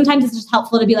 Sometimes it's just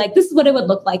helpful to be like, this is what it would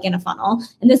look like in a funnel.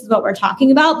 And this is what we're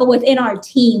talking about. But within our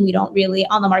team, we don't really,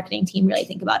 on the marketing team, really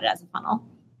think about it as a funnel.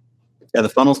 Yeah, the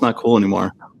funnel's not cool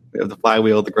anymore. We have the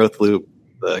flywheel, the growth loop,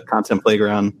 the content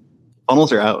playground.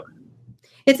 Funnels are out.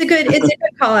 It's a good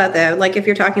call out though. Like if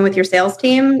you're talking with your sales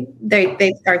team,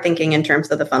 they start thinking in terms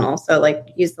of the funnel. So like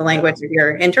use the language of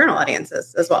your internal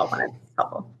audiences as well when it's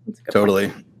helpful. It's a good Totally.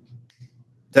 point.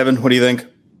 Devin, what do you think?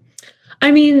 I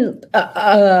mean,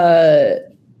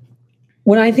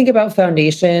 when I think about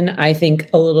foundation, I think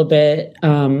a little bit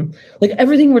like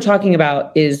everything we're talking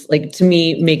about is like, to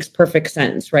me, makes perfect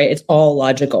sense, right? It's all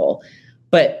logical.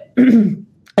 But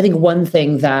I think one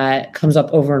thing that comes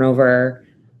up over and over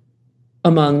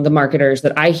among the marketers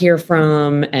that I hear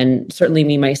from, and certainly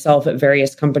me myself at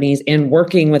various companies and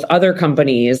working with other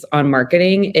companies on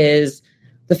marketing, is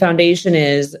the foundation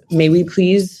is, may we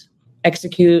please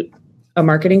execute a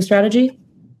marketing strategy?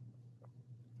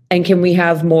 And can we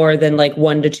have more than like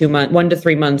 1 to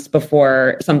 3 months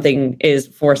before something is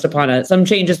forced upon us, some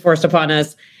change is forced upon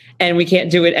us and we can't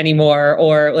do it anymore,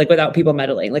 or like without people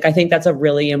meddling? Like, I think that's a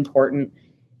really important,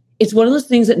 it's one of those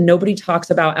things that nobody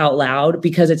talks about out loud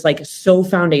because it's like so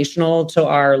foundational to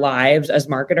our lives as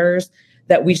marketers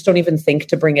that we just don't even think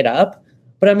to bring it up.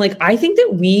 But I'm like, I think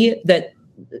that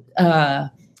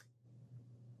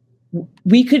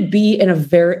we could be in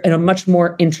a much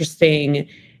more interesting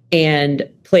and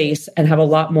place and have a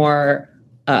lot more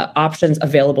options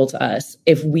available to us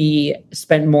if we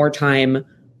spend more time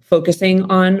focusing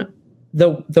on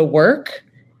the work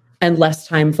and less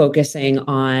time focusing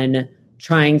on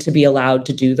trying to be allowed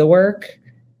to do the work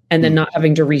and then not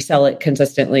having to resell it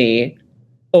consistently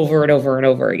over and over and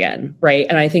over again. Right.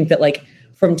 And I think that like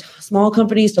from small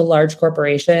companies to large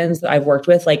corporations that I've worked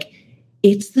with, like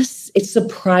it's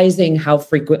surprising how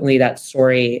frequently that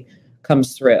story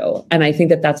comes through. And I think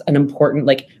that that's an important,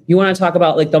 like, you want to talk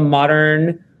about like the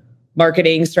modern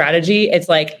marketing strategy. It's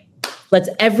like, let's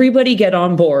everybody get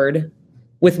on board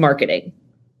with marketing.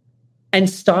 And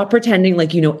stop pretending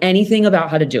like you know anything about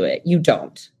how to do it. You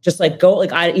don't. Just like go,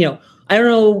 like, I don't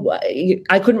know.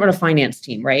 I couldn't run a finance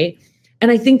team, right? And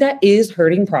I think that is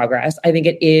hurting progress. I think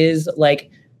it is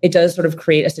like, it does sort of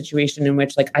create a situation in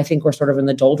which like, I think we're sort of in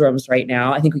the doldrums right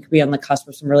now. I think we could be on the cusp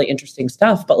of some really interesting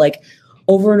stuff. But like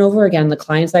over and over again, the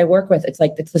clients I work with, it's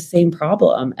like, it's the same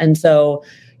problem. And so,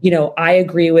 I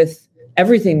agree with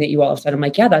everything that you all have said. I'm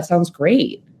like, yeah, that sounds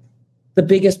great. The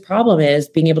biggest problem is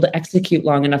being able to execute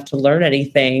long enough to learn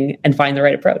anything and find the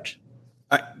right approach.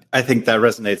 I think that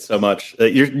resonates so much.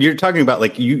 You're talking about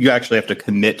like you actually have to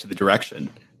commit to the direction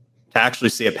to actually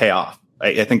see a payoff.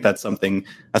 I think that's something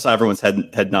I saw everyone's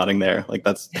head nodding there. Like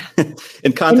that's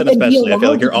in content, especially. I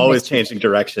feel like you're always changing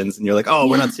directions and you're like, oh,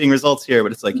 we're not seeing results here,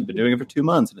 but it's like you've been doing it for 2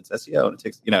 months and it's SEO and it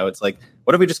takes, it's like,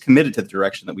 what if we just committed to the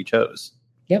direction that we chose?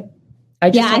 Yep. I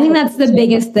think that's the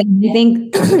biggest thing. I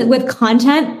think with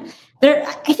content,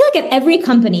 I feel like at every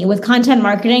company with content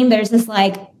marketing, there's this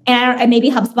like, and maybe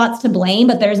HubSpot's to blame,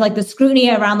 but there's like the scrutiny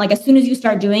around like, as soon as you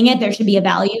start doing it, there should be a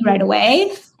value right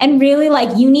away. And really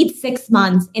like you need 6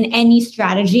 months in any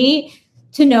strategy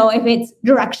to know if it's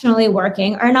directionally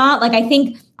working or not. Like, I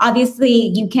think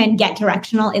obviously you can get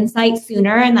directional insight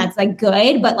sooner and that's like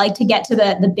good, but like to get to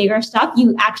the bigger stuff,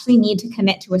 you actually need to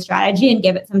commit to a strategy and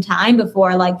give it some time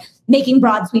before like making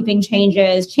broad sweeping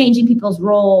changes, changing people's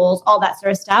roles, all that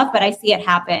sort of stuff. But I see it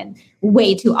happen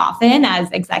way too often as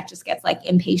exec just gets like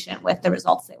impatient with the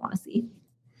results they want to see.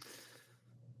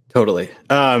 Totally.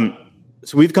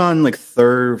 So we've gone like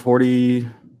 40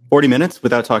 minutes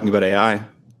without talking about AI.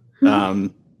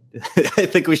 I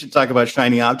think we should talk about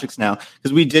shiny objects now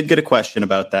because we did get a question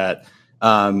about that.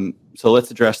 So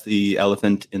let's address the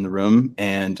elephant in the room.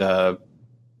 And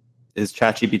is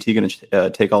ChatGPT going to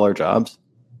take all our jobs?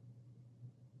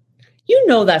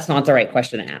 That's not the right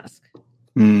question to ask.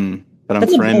 But I'm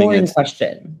That's framing a boring it.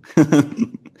 question.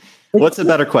 What's a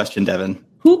better question, Devin?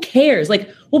 Who cares?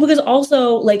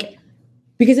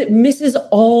 Because it misses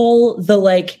all the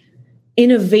like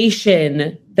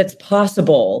innovation that's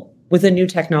possible with a new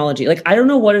technology. Like, I don't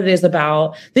know what it is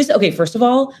about this. Okay, first of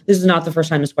all, this is not the first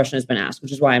time this question has been asked,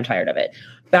 which is why I'm tired of it.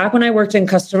 Back when I worked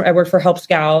I worked for Help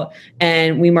Scout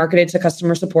and we marketed to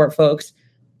customer support folks,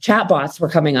 chatbots were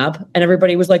coming up and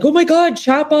everybody was like, oh my God,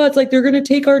 chatbots, like they're going to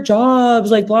take our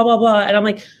jobs, like blah, blah, blah. And I'm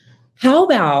like, how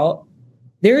about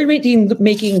they're making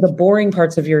the boring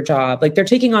parts of your job, like they're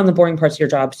taking on the boring parts of your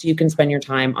job so you can spend your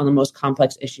time on the most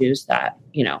complex issues that,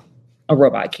 a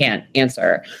robot can't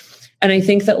answer. And I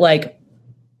think that like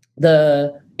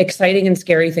the exciting and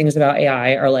scary things about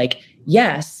AI are like,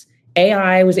 yes,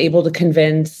 AI was able to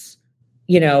convince,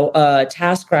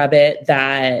 TaskRabbit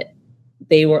that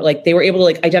they were able to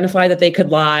like identify that they could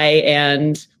lie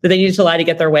and that they needed to lie to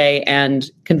get their way and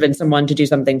convince someone to do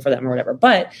something for them or whatever.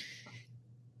 But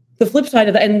the flip side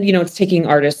of that, and it's taking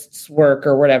artists' work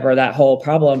or whatever, that whole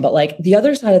problem. But like the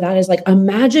other side of that is like,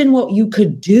 imagine what you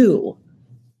could do.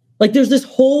 Like there's this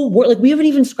whole world, like we haven't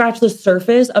even scratched the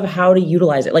surface of how to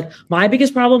utilize it. Like my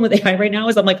biggest problem with AI right now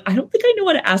is I'm like, I don't think I know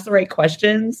how to ask the right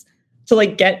questions to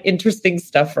like get interesting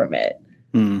stuff from it.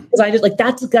 Because I just like,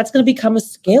 that's going to become a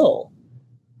skill.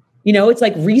 It's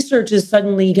like research is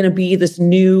suddenly going to be this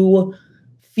new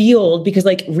field because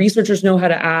like researchers know how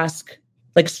to ask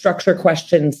like structure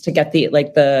questions to get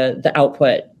the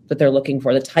output that they're looking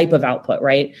for, the type of output,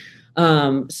 right?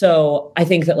 So I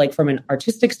think that like from an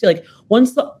artistic style, like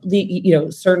once the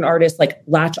certain artists like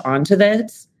latch onto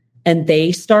this and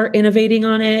they start innovating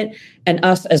on it, and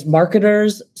us as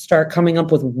marketers start coming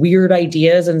up with weird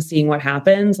ideas and seeing what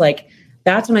happens, like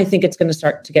that's when I think it's going to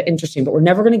start to get interesting. But we're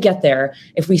never going to get there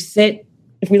if we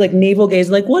like navel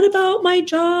gaze, like, what about my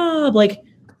job? Like,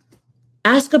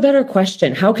 ask a better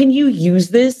question. How can you use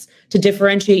this to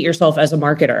differentiate yourself as a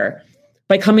marketer?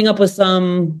 By coming up with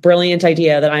some brilliant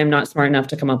idea that I'm not smart enough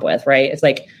to come up with, right? It's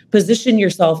like position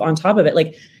yourself on top of it.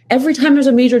 Like every time there's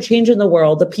a major change in the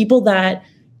world, the people that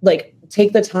like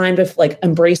take the time to like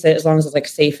embrace it, as long as it's like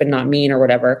safe and not mean or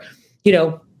whatever,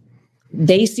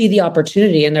 they see the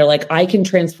opportunity and they're like, I can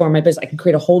transform my business. I can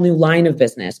create a whole new line of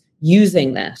business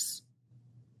using this.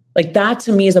 Like that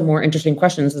to me is a more interesting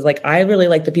question. Is like, I really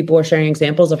like the people who are sharing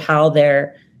examples of how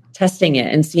they're testing it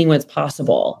and seeing what's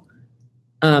possible.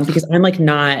 Because I'm like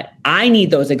I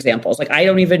need those examples. Like, I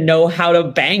don't even know how to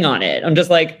bang on it. I'm just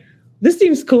like, this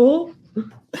seems cool.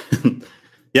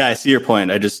 Yeah, I see your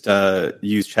point. I just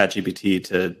used ChatGPT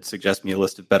to suggest me a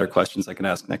list of better questions I can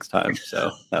ask next time.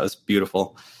 So that was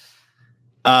beautiful.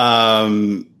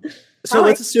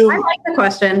 Let's assume. I like the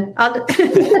question. All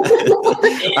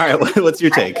right, what's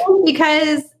your take?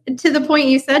 Because to the point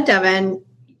you said, Devin,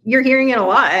 you're hearing it a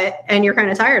lot and you're kind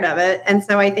of tired of it. And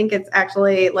so I think it's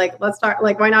actually like, let's talk,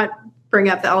 like, why not bring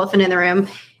up the elephant in the room?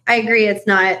 I agree. It's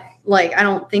not like, I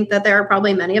don't think that there are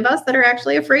probably many of us that are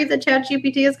actually afraid that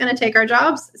ChatGPT is going to take our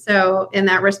jobs. So in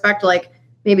that respect, like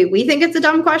maybe we think it's a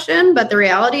dumb question, but the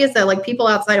reality is that like people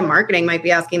outside of marketing might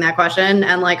be asking that question.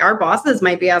 And like our bosses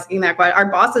might be asking that question. Our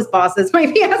bosses' bosses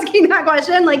might be asking that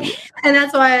question. Like, and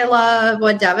that's why I love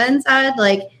what Devin said.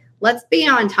 Like, let's be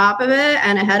on top of it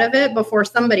and ahead of it before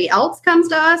somebody else comes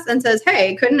to us and says,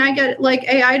 hey, couldn't I get like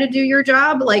AI to do your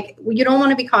job? Like, you don't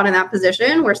want to be caught in that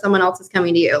position where someone else is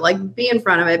coming to you. Like, be in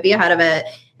front of it, be ahead of it,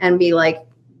 and be like,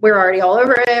 we're already all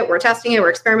over it. We're testing it. We're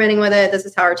experimenting with it. This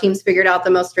is how our team's figured out the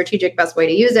most strategic, best way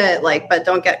to use it. Like, but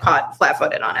don't get caught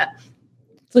flat-footed on it.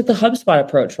 It's like the HubSpot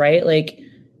approach, right? Like,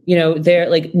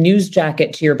 they're like news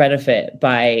jacket to your benefit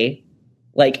by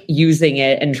like using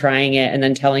it and trying it and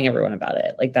then telling everyone about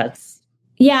it. Like that's.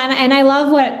 Yeah. And I love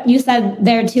what you said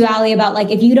there too, Ali, about like,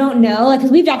 if you don't know, like,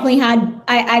 cause we've definitely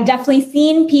I've definitely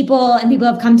seen people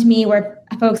have come to me where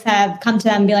folks have come to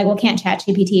them and be like, well, can't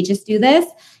ChatGPT just do this?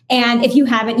 And if you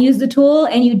haven't used the tool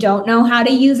and you don't know how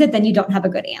to use it, then you don't have a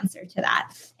good answer to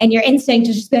that. And your instinct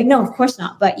is just be like, no, of course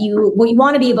not. But what you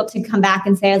want to be able to come back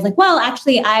and say is like, well,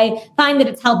 actually, I find that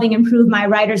it's helping improve my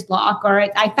writer's block, or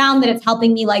I found that it's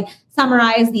helping me like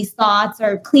summarize these thoughts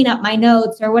or clean up my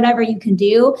notes or whatever you can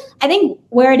do. I think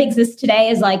where it exists today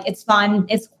is like, it's fun,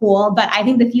 it's cool, but I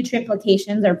think the future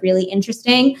implications are really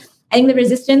interesting. I think the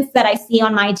resistance that I see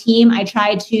on my team, I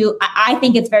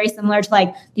think it's very similar to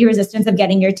like the resistance of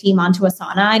getting your team onto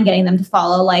Asana and getting them to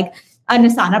follow like an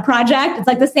Asana project. It's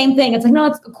like the same thing. It's like, no,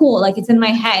 it's cool. Like it's in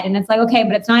my head. And it's like, okay,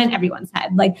 but it's not in everyone's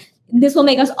head. Like this will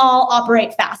make us all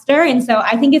operate faster. And so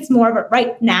I think it's more of a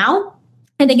right now.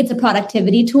 I think it's a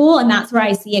productivity tool, and that's where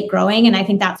I see it growing. And I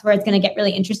think that's where it's going to get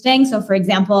really interesting. So for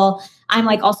example, I'm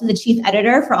like also the chief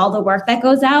editor for all the work that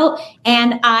goes out,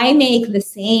 and I make the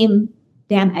same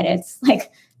damn edits like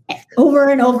over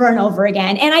and over and over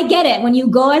again. And I get it. When you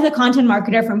go as a content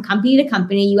marketer from company to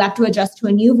company, you have to adjust to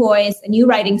a new voice, a new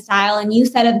writing style, a new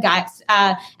set of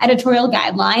editorial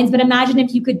guidelines. But imagine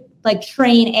if you could like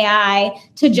train AI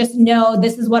to just know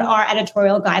this is what our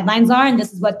editorial guidelines are, and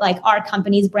this is what like our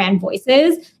company's brand voice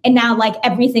is. And now like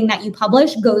everything that you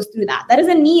publish goes through that. That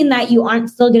doesn't mean that you aren't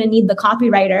still going to need the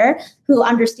copywriter who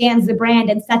understands the brand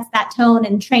and sets that tone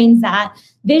and trains that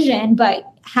vision. But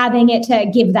having it to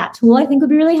give that tool, I think would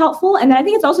be really helpful. And then I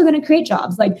think it's also going to create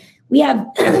jobs. Like we have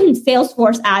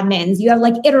Salesforce admins, you have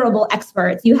like iterable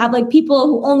experts, you have like people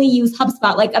who only use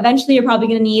HubSpot. Like eventually you're probably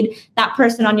going to need that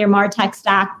person on your MarTech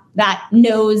stack that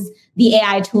knows the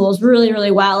AI tools really,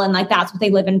 really well. And like, that's what they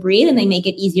live and breathe. And they make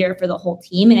it easier for the whole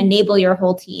team and enable your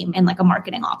whole team in like a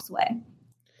marketing ops way.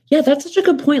 Yeah, that's such a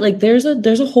good point. Like there's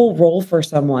a whole role for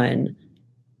someone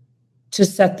to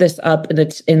set this up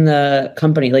in the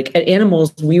company. Like at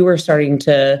Animals, we were starting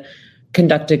to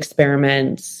conduct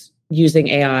experiments using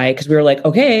AI because we were like,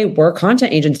 okay, we're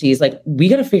content agencies. Like we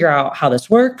got to figure out how this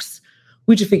works.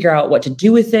 We should figure out what to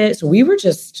do with it. So we were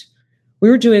just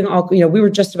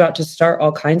about to start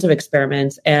all kinds of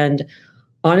experiments. And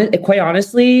quite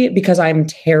honestly, because I'm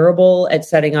terrible at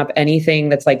setting up anything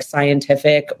that's like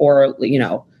scientific or,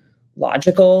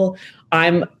 logical,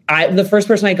 the first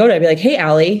person I go to, I'd be like, hey,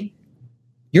 Allie,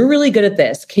 you're really good at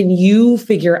this. Can you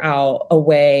figure out a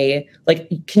way, like,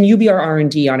 can you be our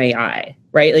R&D on AI,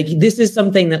 right? Like, this is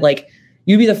something that like,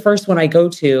 you'd be the first one I go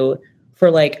to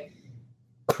for like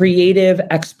creative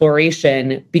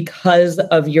exploration because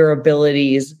of your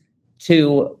abilities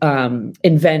to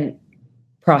invent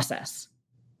process.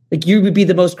 Like you would be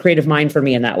the most creative mind for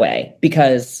me in that way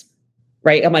because,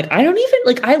 right. I'm like, I don't even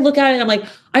like, I look at it and I'm like,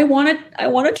 I want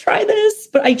to try this,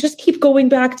 but I just keep going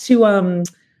back to,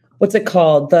 what's it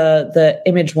called? The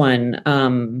image one.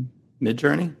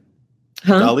 Midjourney?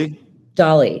 Huh?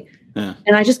 Dolly. Yeah.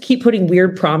 And I just keep putting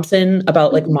weird prompts in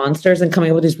about like monsters and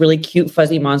coming up with these really cute,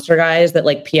 fuzzy monster guys that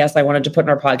like, PS, I wanted to put on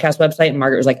our podcast website. And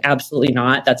Margaret was like, absolutely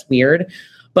not. That's weird.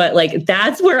 But like,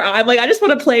 that's where I'm like, I just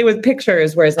want to play with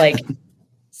pictures. Whereas like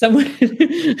someone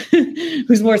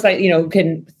who's more,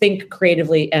 can think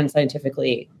creatively and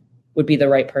scientifically would be the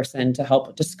right person to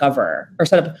help discover or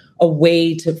set up a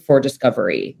way for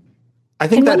discovery. I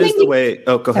think that is the way.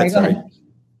 Oh, go ahead. Sorry.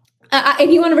 If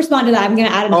you want to respond to that, I'm going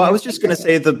to add. I was just going to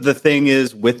say the thing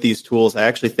is with these tools, I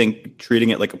actually think treating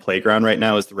it like a playground right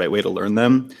now is the right way to learn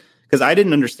them because I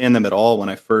didn't understand them at all when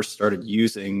I first started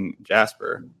using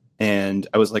Jasper. And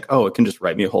I was like, oh, it can just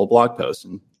write me a whole blog post.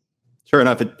 And sure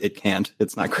enough, it can't.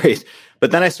 It's not great.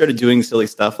 But then I started doing silly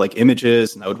stuff like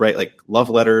images and I would write like love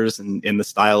letters and in the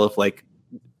style of like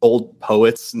old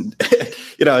poets. And,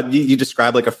 you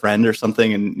describe like a friend or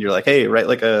something and you're like, hey, write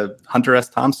like a Hunter S.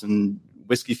 Thompson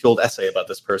whiskey-fueled essay about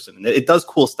this person. And it does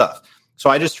cool stuff. So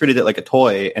I just treated it like a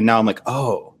toy. And now I'm like,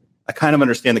 oh, I kind of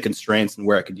understand the constraints and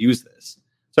where I could use this.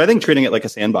 So I think treating it like a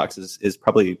sandbox is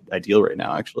probably ideal right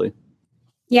now, actually.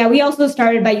 Yeah, we also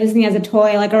started by using it as a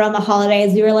toy, like around the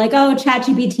holidays. We were like, oh,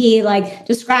 ChatGPT, like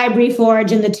describe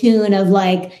Reforge in the tune of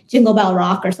like Jingle Bell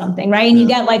Rock or something, right? And you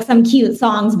get like some cute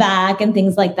songs back and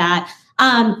things like that.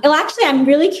 Actually, I'm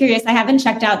really curious. I haven't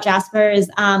checked out Jasper's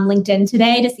LinkedIn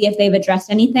today to see if they've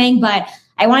addressed anything, but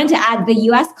I wanted to add the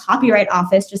U.S. Copyright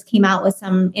Office just came out with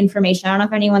some information. I don't know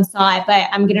if anyone saw it, but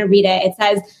I'm going to read it. It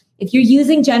says, if you're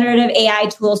using generative AI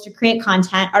tools to create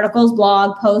content, articles,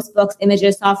 blog, posts, books,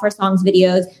 images, software, songs,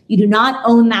 videos, you do not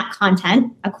own that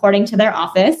content, according to their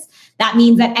office. That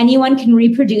means that anyone can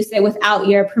reproduce it without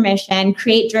your permission,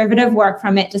 create derivative work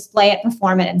from it, display it,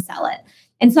 perform it, and sell it.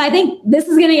 And so I think this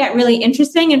is going to get really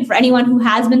interesting. And for anyone who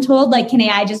has been told, like, can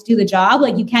AI just do the job?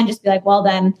 Like, you can just be like, well,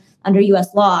 then under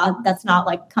US law, that's not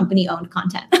like company owned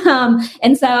content.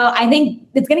 And so I think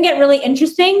it's going to get really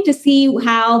interesting to see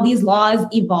how these laws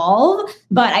evolve.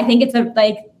 But I think it's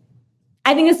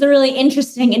a really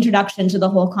interesting introduction to the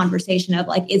whole conversation of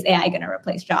like, is AI going to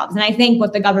replace jobs? And I think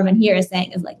what the government here is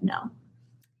saying is like, no.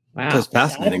 Wow. That's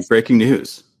fascinating. Breaking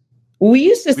news. We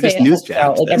used to say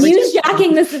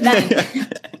newsjacking this event.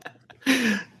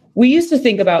 We used to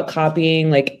think about copying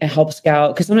like a Help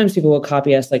Scout because sometimes people will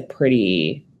copy us like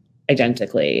pretty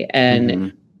identically.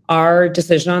 And our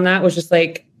decision on that was just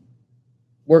like,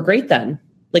 we're great then.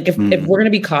 Like if we're going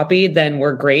to be copied, then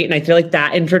we're great. And I feel like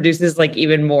that introduces like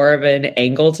even more of an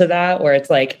angle to that where it's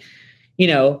like, you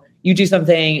do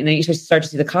something and then you start to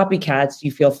see the copycats,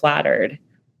 you feel flattered.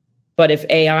 But if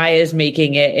AI is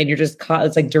making it and you're just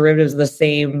it's like derivatives of the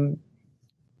same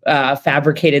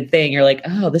fabricated thing, you're like,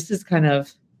 oh, this is kind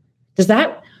of, does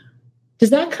that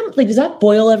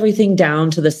boil everything down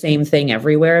to the same thing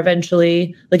everywhere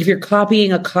eventually? Like if you're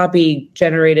copying a copy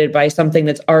generated by something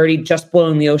that's already just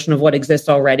blown the ocean of what exists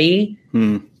already,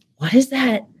 what is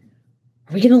that?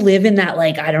 Are we going to live in that?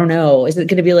 Like, I don't know. Is it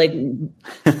going to be like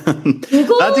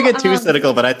Google? Not to get too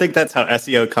cynical, but I think that's how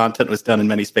SEO content was done in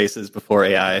many spaces before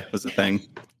AI was a thing.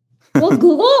 Well,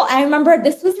 Google, I remember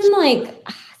this was in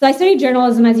so I studied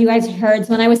journalism, as you guys heard.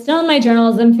 So when I was still in my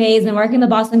journalism phase and working the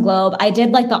Boston Globe, I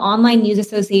did like the Online News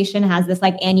Association has this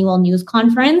like annual news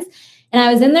conference. And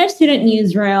I was in their student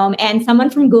newsroom and someone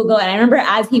from Google, and I remember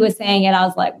as he was saying it, I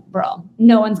was like, bro,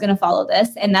 no one's going to follow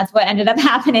this. And that's what ended up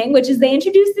happening, which is they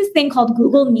introduced this thing called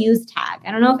Google News Tag.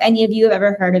 I don't know if any of you have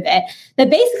ever heard of it, but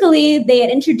basically they had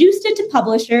introduced it to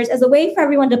publishers as a way for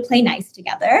everyone to play nice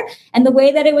together. And the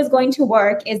way that it was going to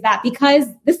work is that because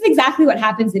this is exactly what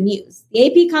happens in news.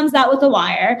 The AP comes out with a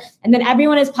wire, and then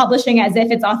everyone is publishing as if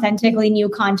it's authentically new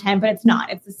content, but it's not.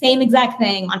 It's the same exact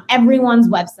thing on everyone's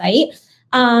website.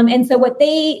 And so what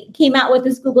they came out with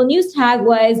this Google News Tag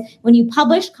was when you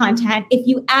publish content, if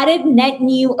you added net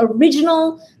new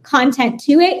original content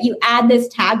to it, you add this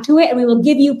tag to it, and we will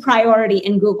give you priority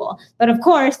in Google. But of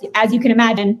course, as you can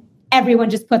imagine, everyone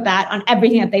just put that on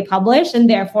everything that they published, and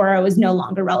therefore it was no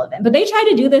longer relevant. But they tried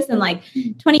to do this in like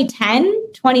 2010,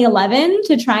 2011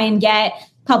 to try and get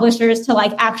publishers to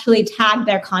like actually tag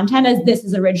their content as this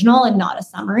is original and not a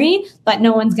summary, but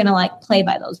no one's going to like play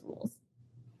by those rules.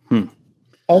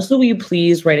 Also, will you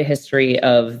please write a history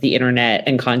of the internet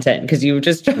and content? Because you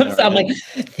just dropped I'm like,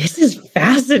 this is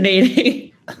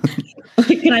fascinating.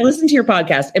 Like, can I listen to your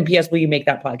podcast? And P.S., will you make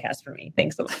that podcast for me?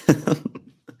 Thanks so much.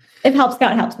 If helps,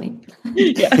 God helps me.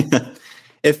 Yeah.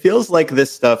 It feels like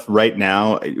this stuff right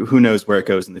now, who knows where it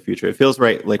goes in the future. It feels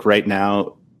right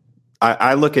now,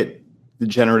 I look at the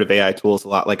generative AI tools a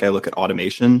lot like I look at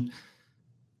automation,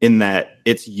 in that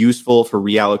it's useful for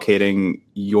reallocating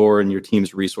your and your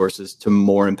team's resources to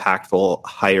more impactful,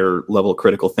 higher level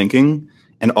critical thinking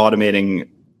and automating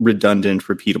redundant,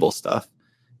 repeatable stuff.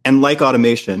 And like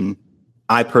automation,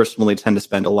 I personally tend to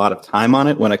spend a lot of time on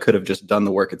it when I could have just done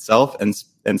the work itself and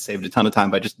saved a ton of time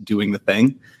by just doing the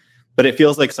thing. But it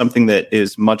feels like something that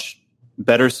is much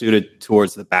better suited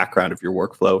towards the background of your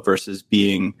workflow versus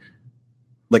being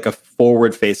like a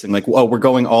forward facing, like, oh, we're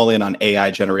going all in on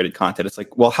AI generated content. It's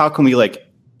like, well, how can we like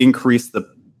increase the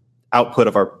output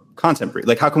of our content brief?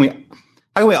 Like, how can we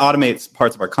automate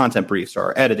parts of our content briefs or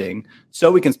our editing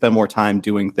so we can spend more time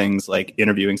doing things like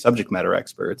interviewing subject matter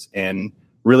experts and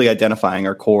really identifying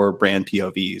our core brand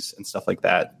POVs and stuff like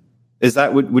that? Is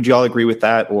that, would you all agree with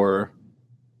that? Or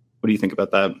what do you think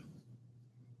about that?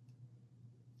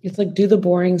 It's like, do the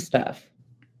boring stuff.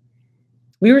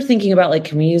 We were thinking about like,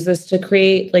 can we use this to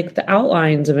create like the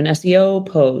outlines of an SEO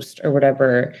post or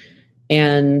whatever?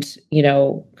 And, you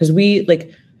know, because we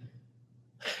like,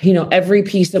 you know, every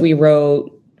piece that we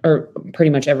wrote, or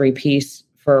pretty much every piece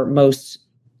for most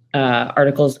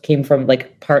articles came from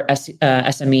like part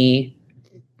SME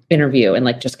interview and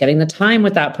like just getting the time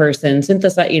with that person,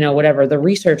 synthesize, you know, whatever, the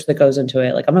research that goes into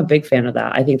it. Like, I'm a big fan of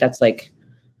that. I think that's like,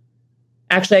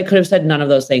 actually, I could have said none of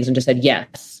those things and just said,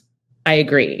 yes, I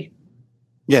agree.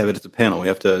 Yeah, but it's a panel. We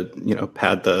have to, you know,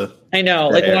 pad the... I know.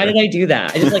 Like, why did I do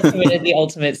that? I just like committed the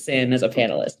ultimate sin as a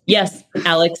panelist. Yes,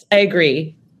 Alex, I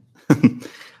agree.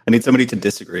 I need somebody to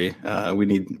disagree. We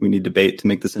need debate to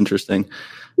make this interesting.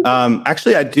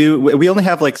 Actually, I do. We only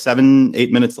have like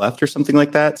 7-8 minutes left or something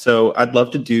like that. So I'd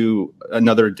love to do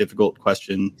another difficult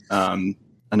question,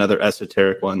 another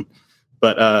esoteric one.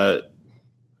 But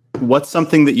what's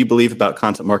something that you believe about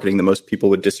content marketing that most people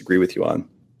would disagree with you on?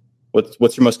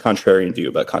 What's your most contrarian view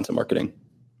about content marketing?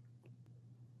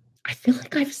 I feel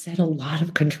like I've said a lot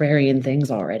of contrarian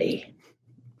things already.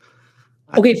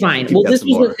 Okay, fine. Well, this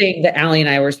was the thing that Allie and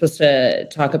I were supposed to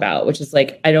talk about, which is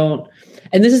like, and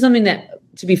this is something that,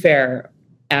 to be fair,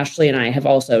 Ashley and I have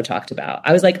also talked about.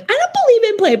 I was like, I don't believe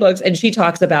in playbooks. And she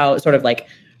talks about sort of like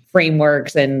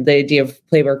frameworks and the idea of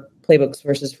playbooks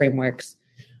versus frameworks.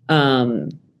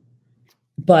 But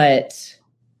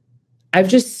I've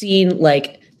just seen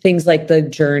like things like the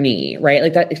journey, right?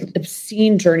 Like that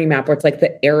obscene journey map where it's like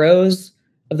the arrows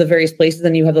of the various places.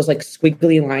 And you have those like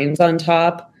squiggly lines on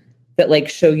top that like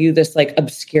show you this like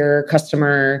obscure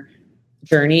customer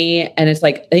journey. And it's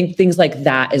like, I think things like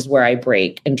that is where I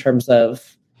break in terms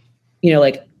of, you know,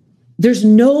 like there's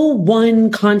no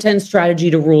one content strategy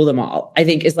to rule them all, I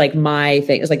think is like my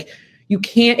thing. It's like, you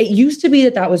can't, it used to be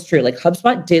that was true. Like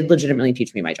HubSpot did legitimately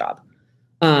teach me my job.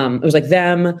 It was like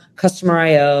them, Customer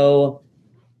IO,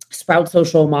 Sprout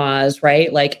Social Moz,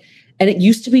 right? Like, and it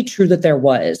used to be true that there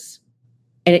was,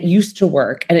 and it used to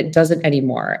work, and it doesn't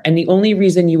anymore. And the only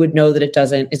reason you would know that it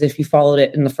doesn't is if you followed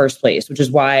it in the first place, which is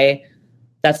why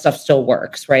that stuff still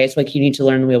works, right? It's like you need to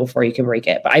learn the wheel before you can break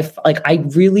it. But I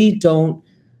really don't.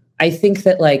 I think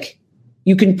that like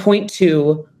you can point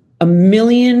to a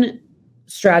million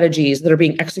strategies that are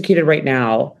being executed right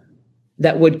now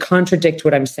that would contradict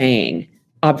what I'm saying,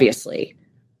 obviously.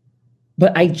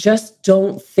 But I just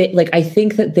don't think, like, I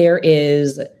think that there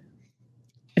is,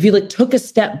 if you like took a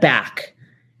step back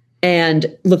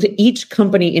and looked at each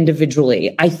company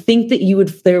individually, I think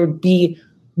that there would be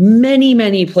many,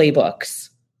 many playbooks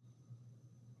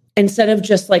instead of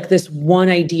just like this one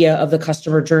idea of the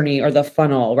customer journey or the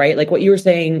funnel, right? Like what you were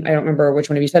saying, I don't remember which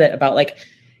one of you said it about like,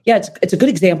 yeah, it's a good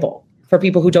example for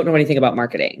people who don't know anything about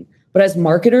marketing. But as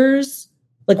marketers,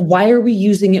 like, why are we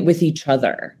using it with each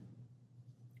other?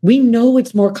 We know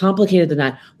it's more complicated than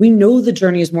that. We know the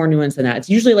journey is more nuanced than that. It's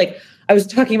usually like, I was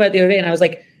talking about it the other day and I was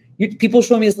like, people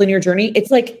show me this linear journey. It's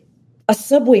like a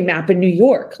subway map in New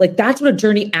York. Like that's what a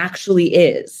journey actually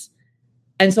is.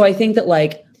 And so I think that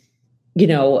like,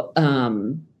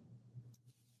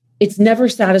 it's never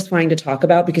satisfying to talk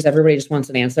about because everybody just wants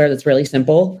an answer that's really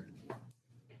simple.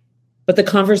 But the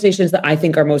conversations that I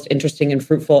think are most interesting and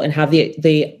fruitful and have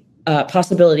the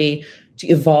possibility to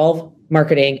evolve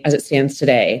marketing as it stands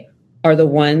today are the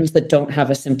ones that don't have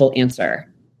a simple answer.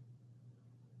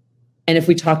 And if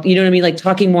we talk, you know what I mean? Like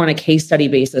talking more on a case study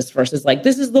basis versus like,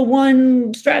 this is the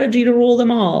one strategy to rule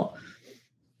them all.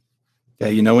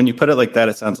 Yeah, when you put it like that,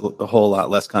 it sounds a whole lot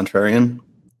less contrarian.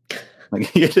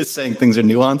 Like you're just saying things are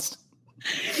nuanced.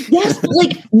 Yes, but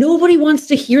like nobody wants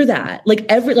to hear that. Like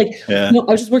I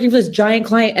was just working for this giant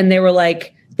client and they were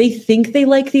like, they think they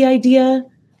like the idea,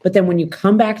 but then when you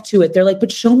come back to it, they're like,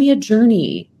 but show me a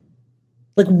journey.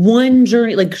 Like one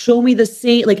journey, like show me the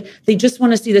same, like they just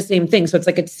want to see the same thing. So it's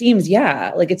like, it seems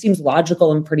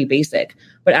logical and pretty basic,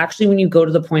 but actually when you go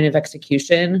to the point of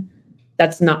execution,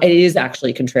 it is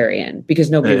actually contrarian because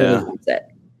nobody really wants it.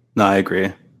 No, I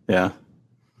agree. Yeah.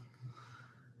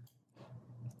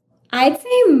 I'd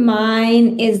say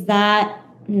mine is that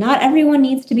not everyone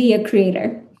needs to be a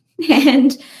creator.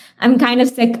 And I'm kind of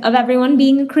sick of everyone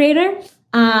being a creator.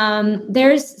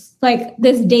 There's like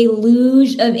this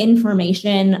deluge of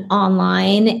information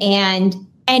online, and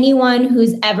anyone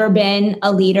who's ever been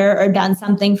a leader or done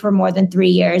something for more than 3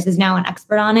 years is now an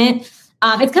expert on it.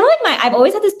 It's kind of like I've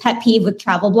always had this pet peeve with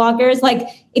travel bloggers. Like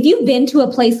if you've been to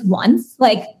a place once,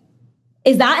 like,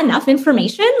 is that enough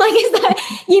information? Like, is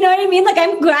that, you know what I mean? Like,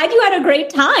 I'm glad you had a great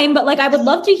time, but like, I would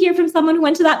love to hear from someone who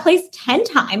went to that place 10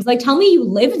 times. Like, tell me you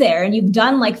live there and you've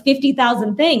done like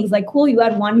 50,000 things. Like, cool, you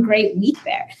had one great week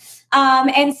there.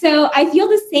 And so I feel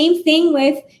the same thing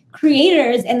with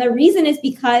creators. And the reason is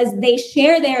because they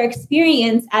share their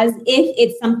experience as if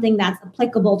it's something that's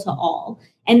applicable to all.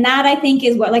 And that I think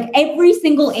is what, like every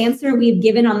single answer we've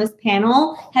given on this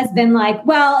panel has been like,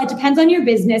 well, it depends on your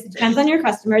business. It depends on your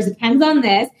customers. It depends on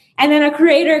this. And then a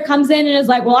creator comes in and is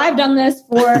like, well, I've done this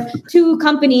for 2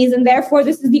 companies and therefore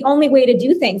this is the only way to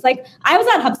do things. Like I was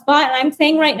at HubSpot and I'm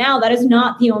saying right now that is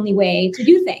not the only way to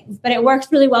do things, but it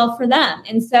works really well for them.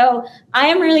 And so I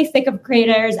am really sick of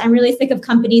creators. I'm really sick of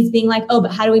companies being like, oh,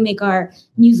 but how do we make our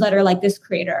newsletter like this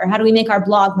creator? Or how do we make our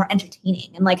blog more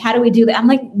entertaining? And like, how do we do that? I'm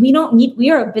like, we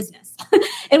are a business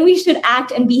and we should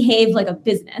act and behave like a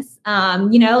business.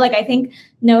 Like I think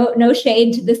no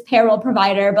shade to this payroll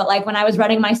provider, but like when I was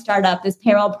running my startup, this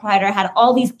payroll provider had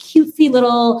all these cutesy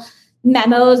little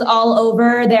memos all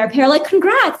over their payroll, like,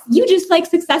 congrats, you just like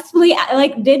successfully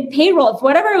like did payroll for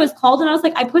whatever it was called. And I was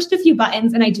like, I pushed a few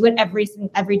buttons and I do it every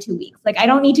 2 weeks. Like, I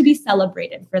don't need to be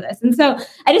celebrated for this. And so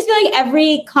I just feel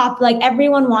like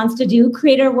everyone wants to do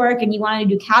creator work and you want to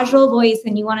do casual voice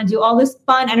and you want to do all this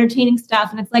fun, entertaining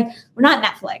stuff. And it's like, we're not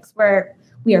Netflix.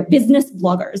 We are business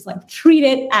bloggers, like treat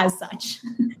it as such.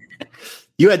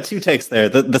 You had 2 takes there.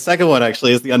 The second one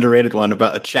actually is the underrated one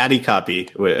about a chatty copy.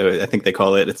 I think they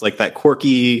call it. It's like that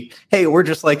quirky, hey, we're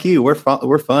just like you. We're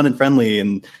fun and friendly.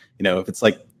 And, if it's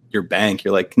like your bank,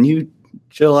 you're like, can you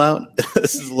chill out?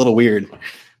 This is a little weird.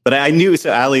 But I knew,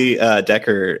 so Ali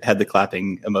Decker had the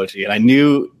clapping emoji and I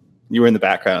knew you were in the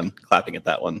background clapping at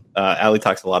that one. Ali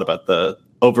talks a lot about the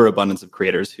overabundance of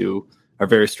creators who are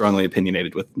very strongly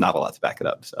opinionated with not a lot to back it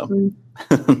up. So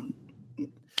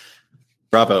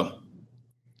bravo.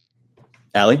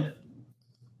 Ali?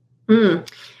 My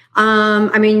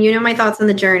thoughts on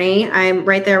the journey. I'm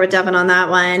right there with Devin on that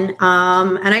one.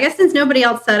 And I guess since nobody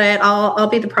else said it, I'll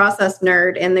be the process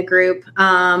nerd in the group.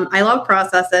 I love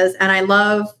processes and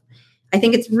I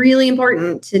think it's really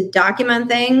important to document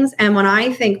things. And when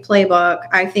I think playbook,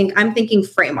 I'm thinking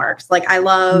frameworks. Like I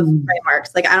love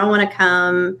frameworks. Like I don't want to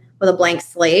come with a blank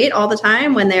slate all the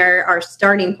time when there are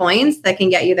starting points that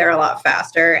can get you there a lot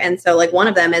faster. And so like one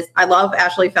of them is I love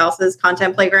Ashley Faust's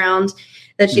content playground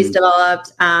that she's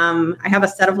developed. I have a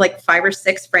set of like 5 or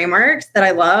 6 frameworks that I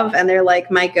love. And they're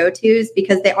like my go-tos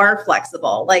because they are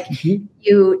flexible. Like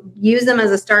you use them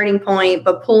as a starting point,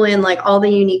 but pull in like all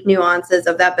the unique nuances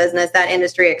of that business, that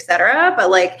industry, et cetera. But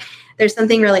like there's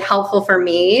something really helpful for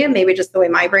me, maybe just the way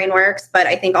my brain works, but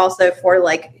I think also for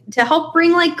like to help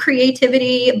bring like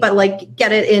creativity, but like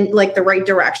get it in like the right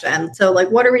direction. So like,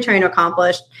 what are we trying to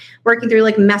accomplish? Working through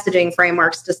like messaging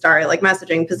frameworks to start, like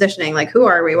messaging, positioning, like who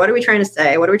are we? What are we trying to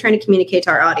say? What are we trying to communicate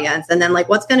to our audience? And then like,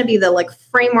 what's going to be the like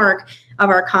framework of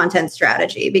our content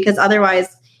strategy? Because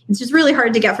otherwise it's just really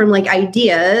hard to get from like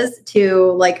ideas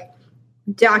to like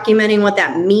documenting what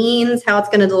that means, how it's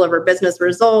going to deliver business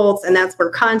results. And that's where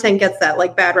content gets that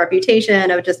like bad reputation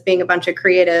of just being a bunch of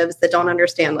creatives that don't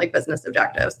understand like business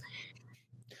objectives.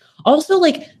 Also,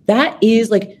 like that is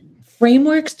like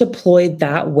frameworks deployed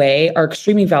that way are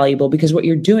extremely valuable because what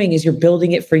you're doing is you're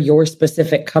building it for your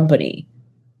specific company.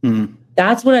 Mm.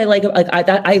 That's what I like.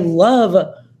 I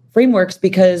love frameworks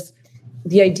because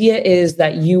the idea is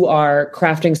that you are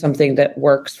crafting something that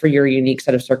works for your unique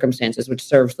set of circumstances, which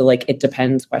serves the like, it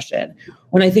depends question.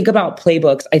 When I think about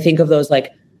playbooks, I think of those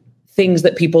like things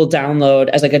that people download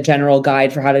as like a general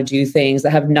guide for how to do things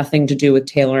that have nothing to do with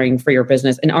tailoring for your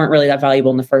business and aren't really that valuable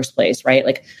in the first place, right?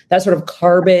 Like that sort of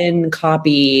carbon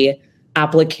copy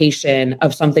application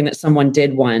of something that someone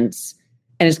did once.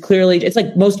 And it's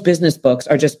like most business books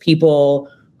are just people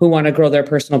who want to grow their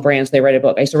personal brands. They write a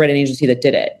book. I used to write an agency that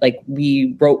did it. Like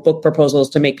we wrote book proposals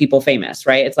to make people famous,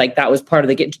 right? It's like that was part of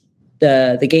the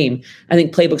game. I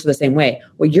think playbooks are the same way.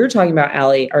 What you're talking about,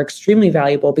 Allie, are extremely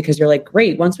valuable because you're like,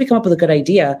 great, once we come up with a good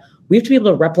idea, we have to be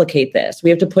able to replicate this. We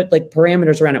have to put like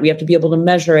parameters around it. We have to be able to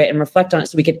measure it and reflect on it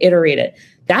so we can iterate it.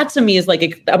 That to me is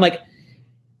like, I'm like,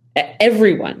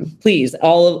 everyone, please,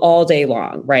 all day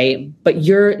long, right? But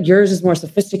yours is more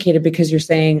sophisticated because you're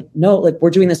saying, no, like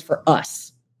we're doing this for us.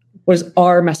 What is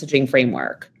our messaging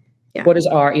framework? Yeah. What is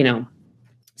our,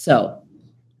 so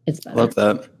it's better. Love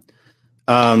that.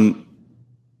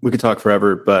 We could talk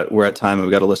forever, but we're at time and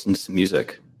we got to listen to some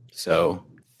music. So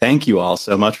thank you all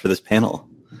so much for this panel.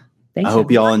 Thanks, I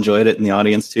hope you all enjoyed it in the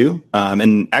audience too.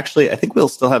 And actually, I think we'll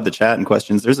still have the chat and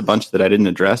questions. There's a bunch that I didn't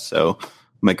address, so I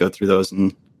might go through those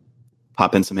and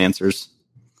pop in some answers.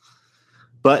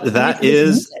 But that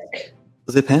is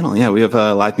the panel. Yeah, we have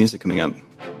live music coming up.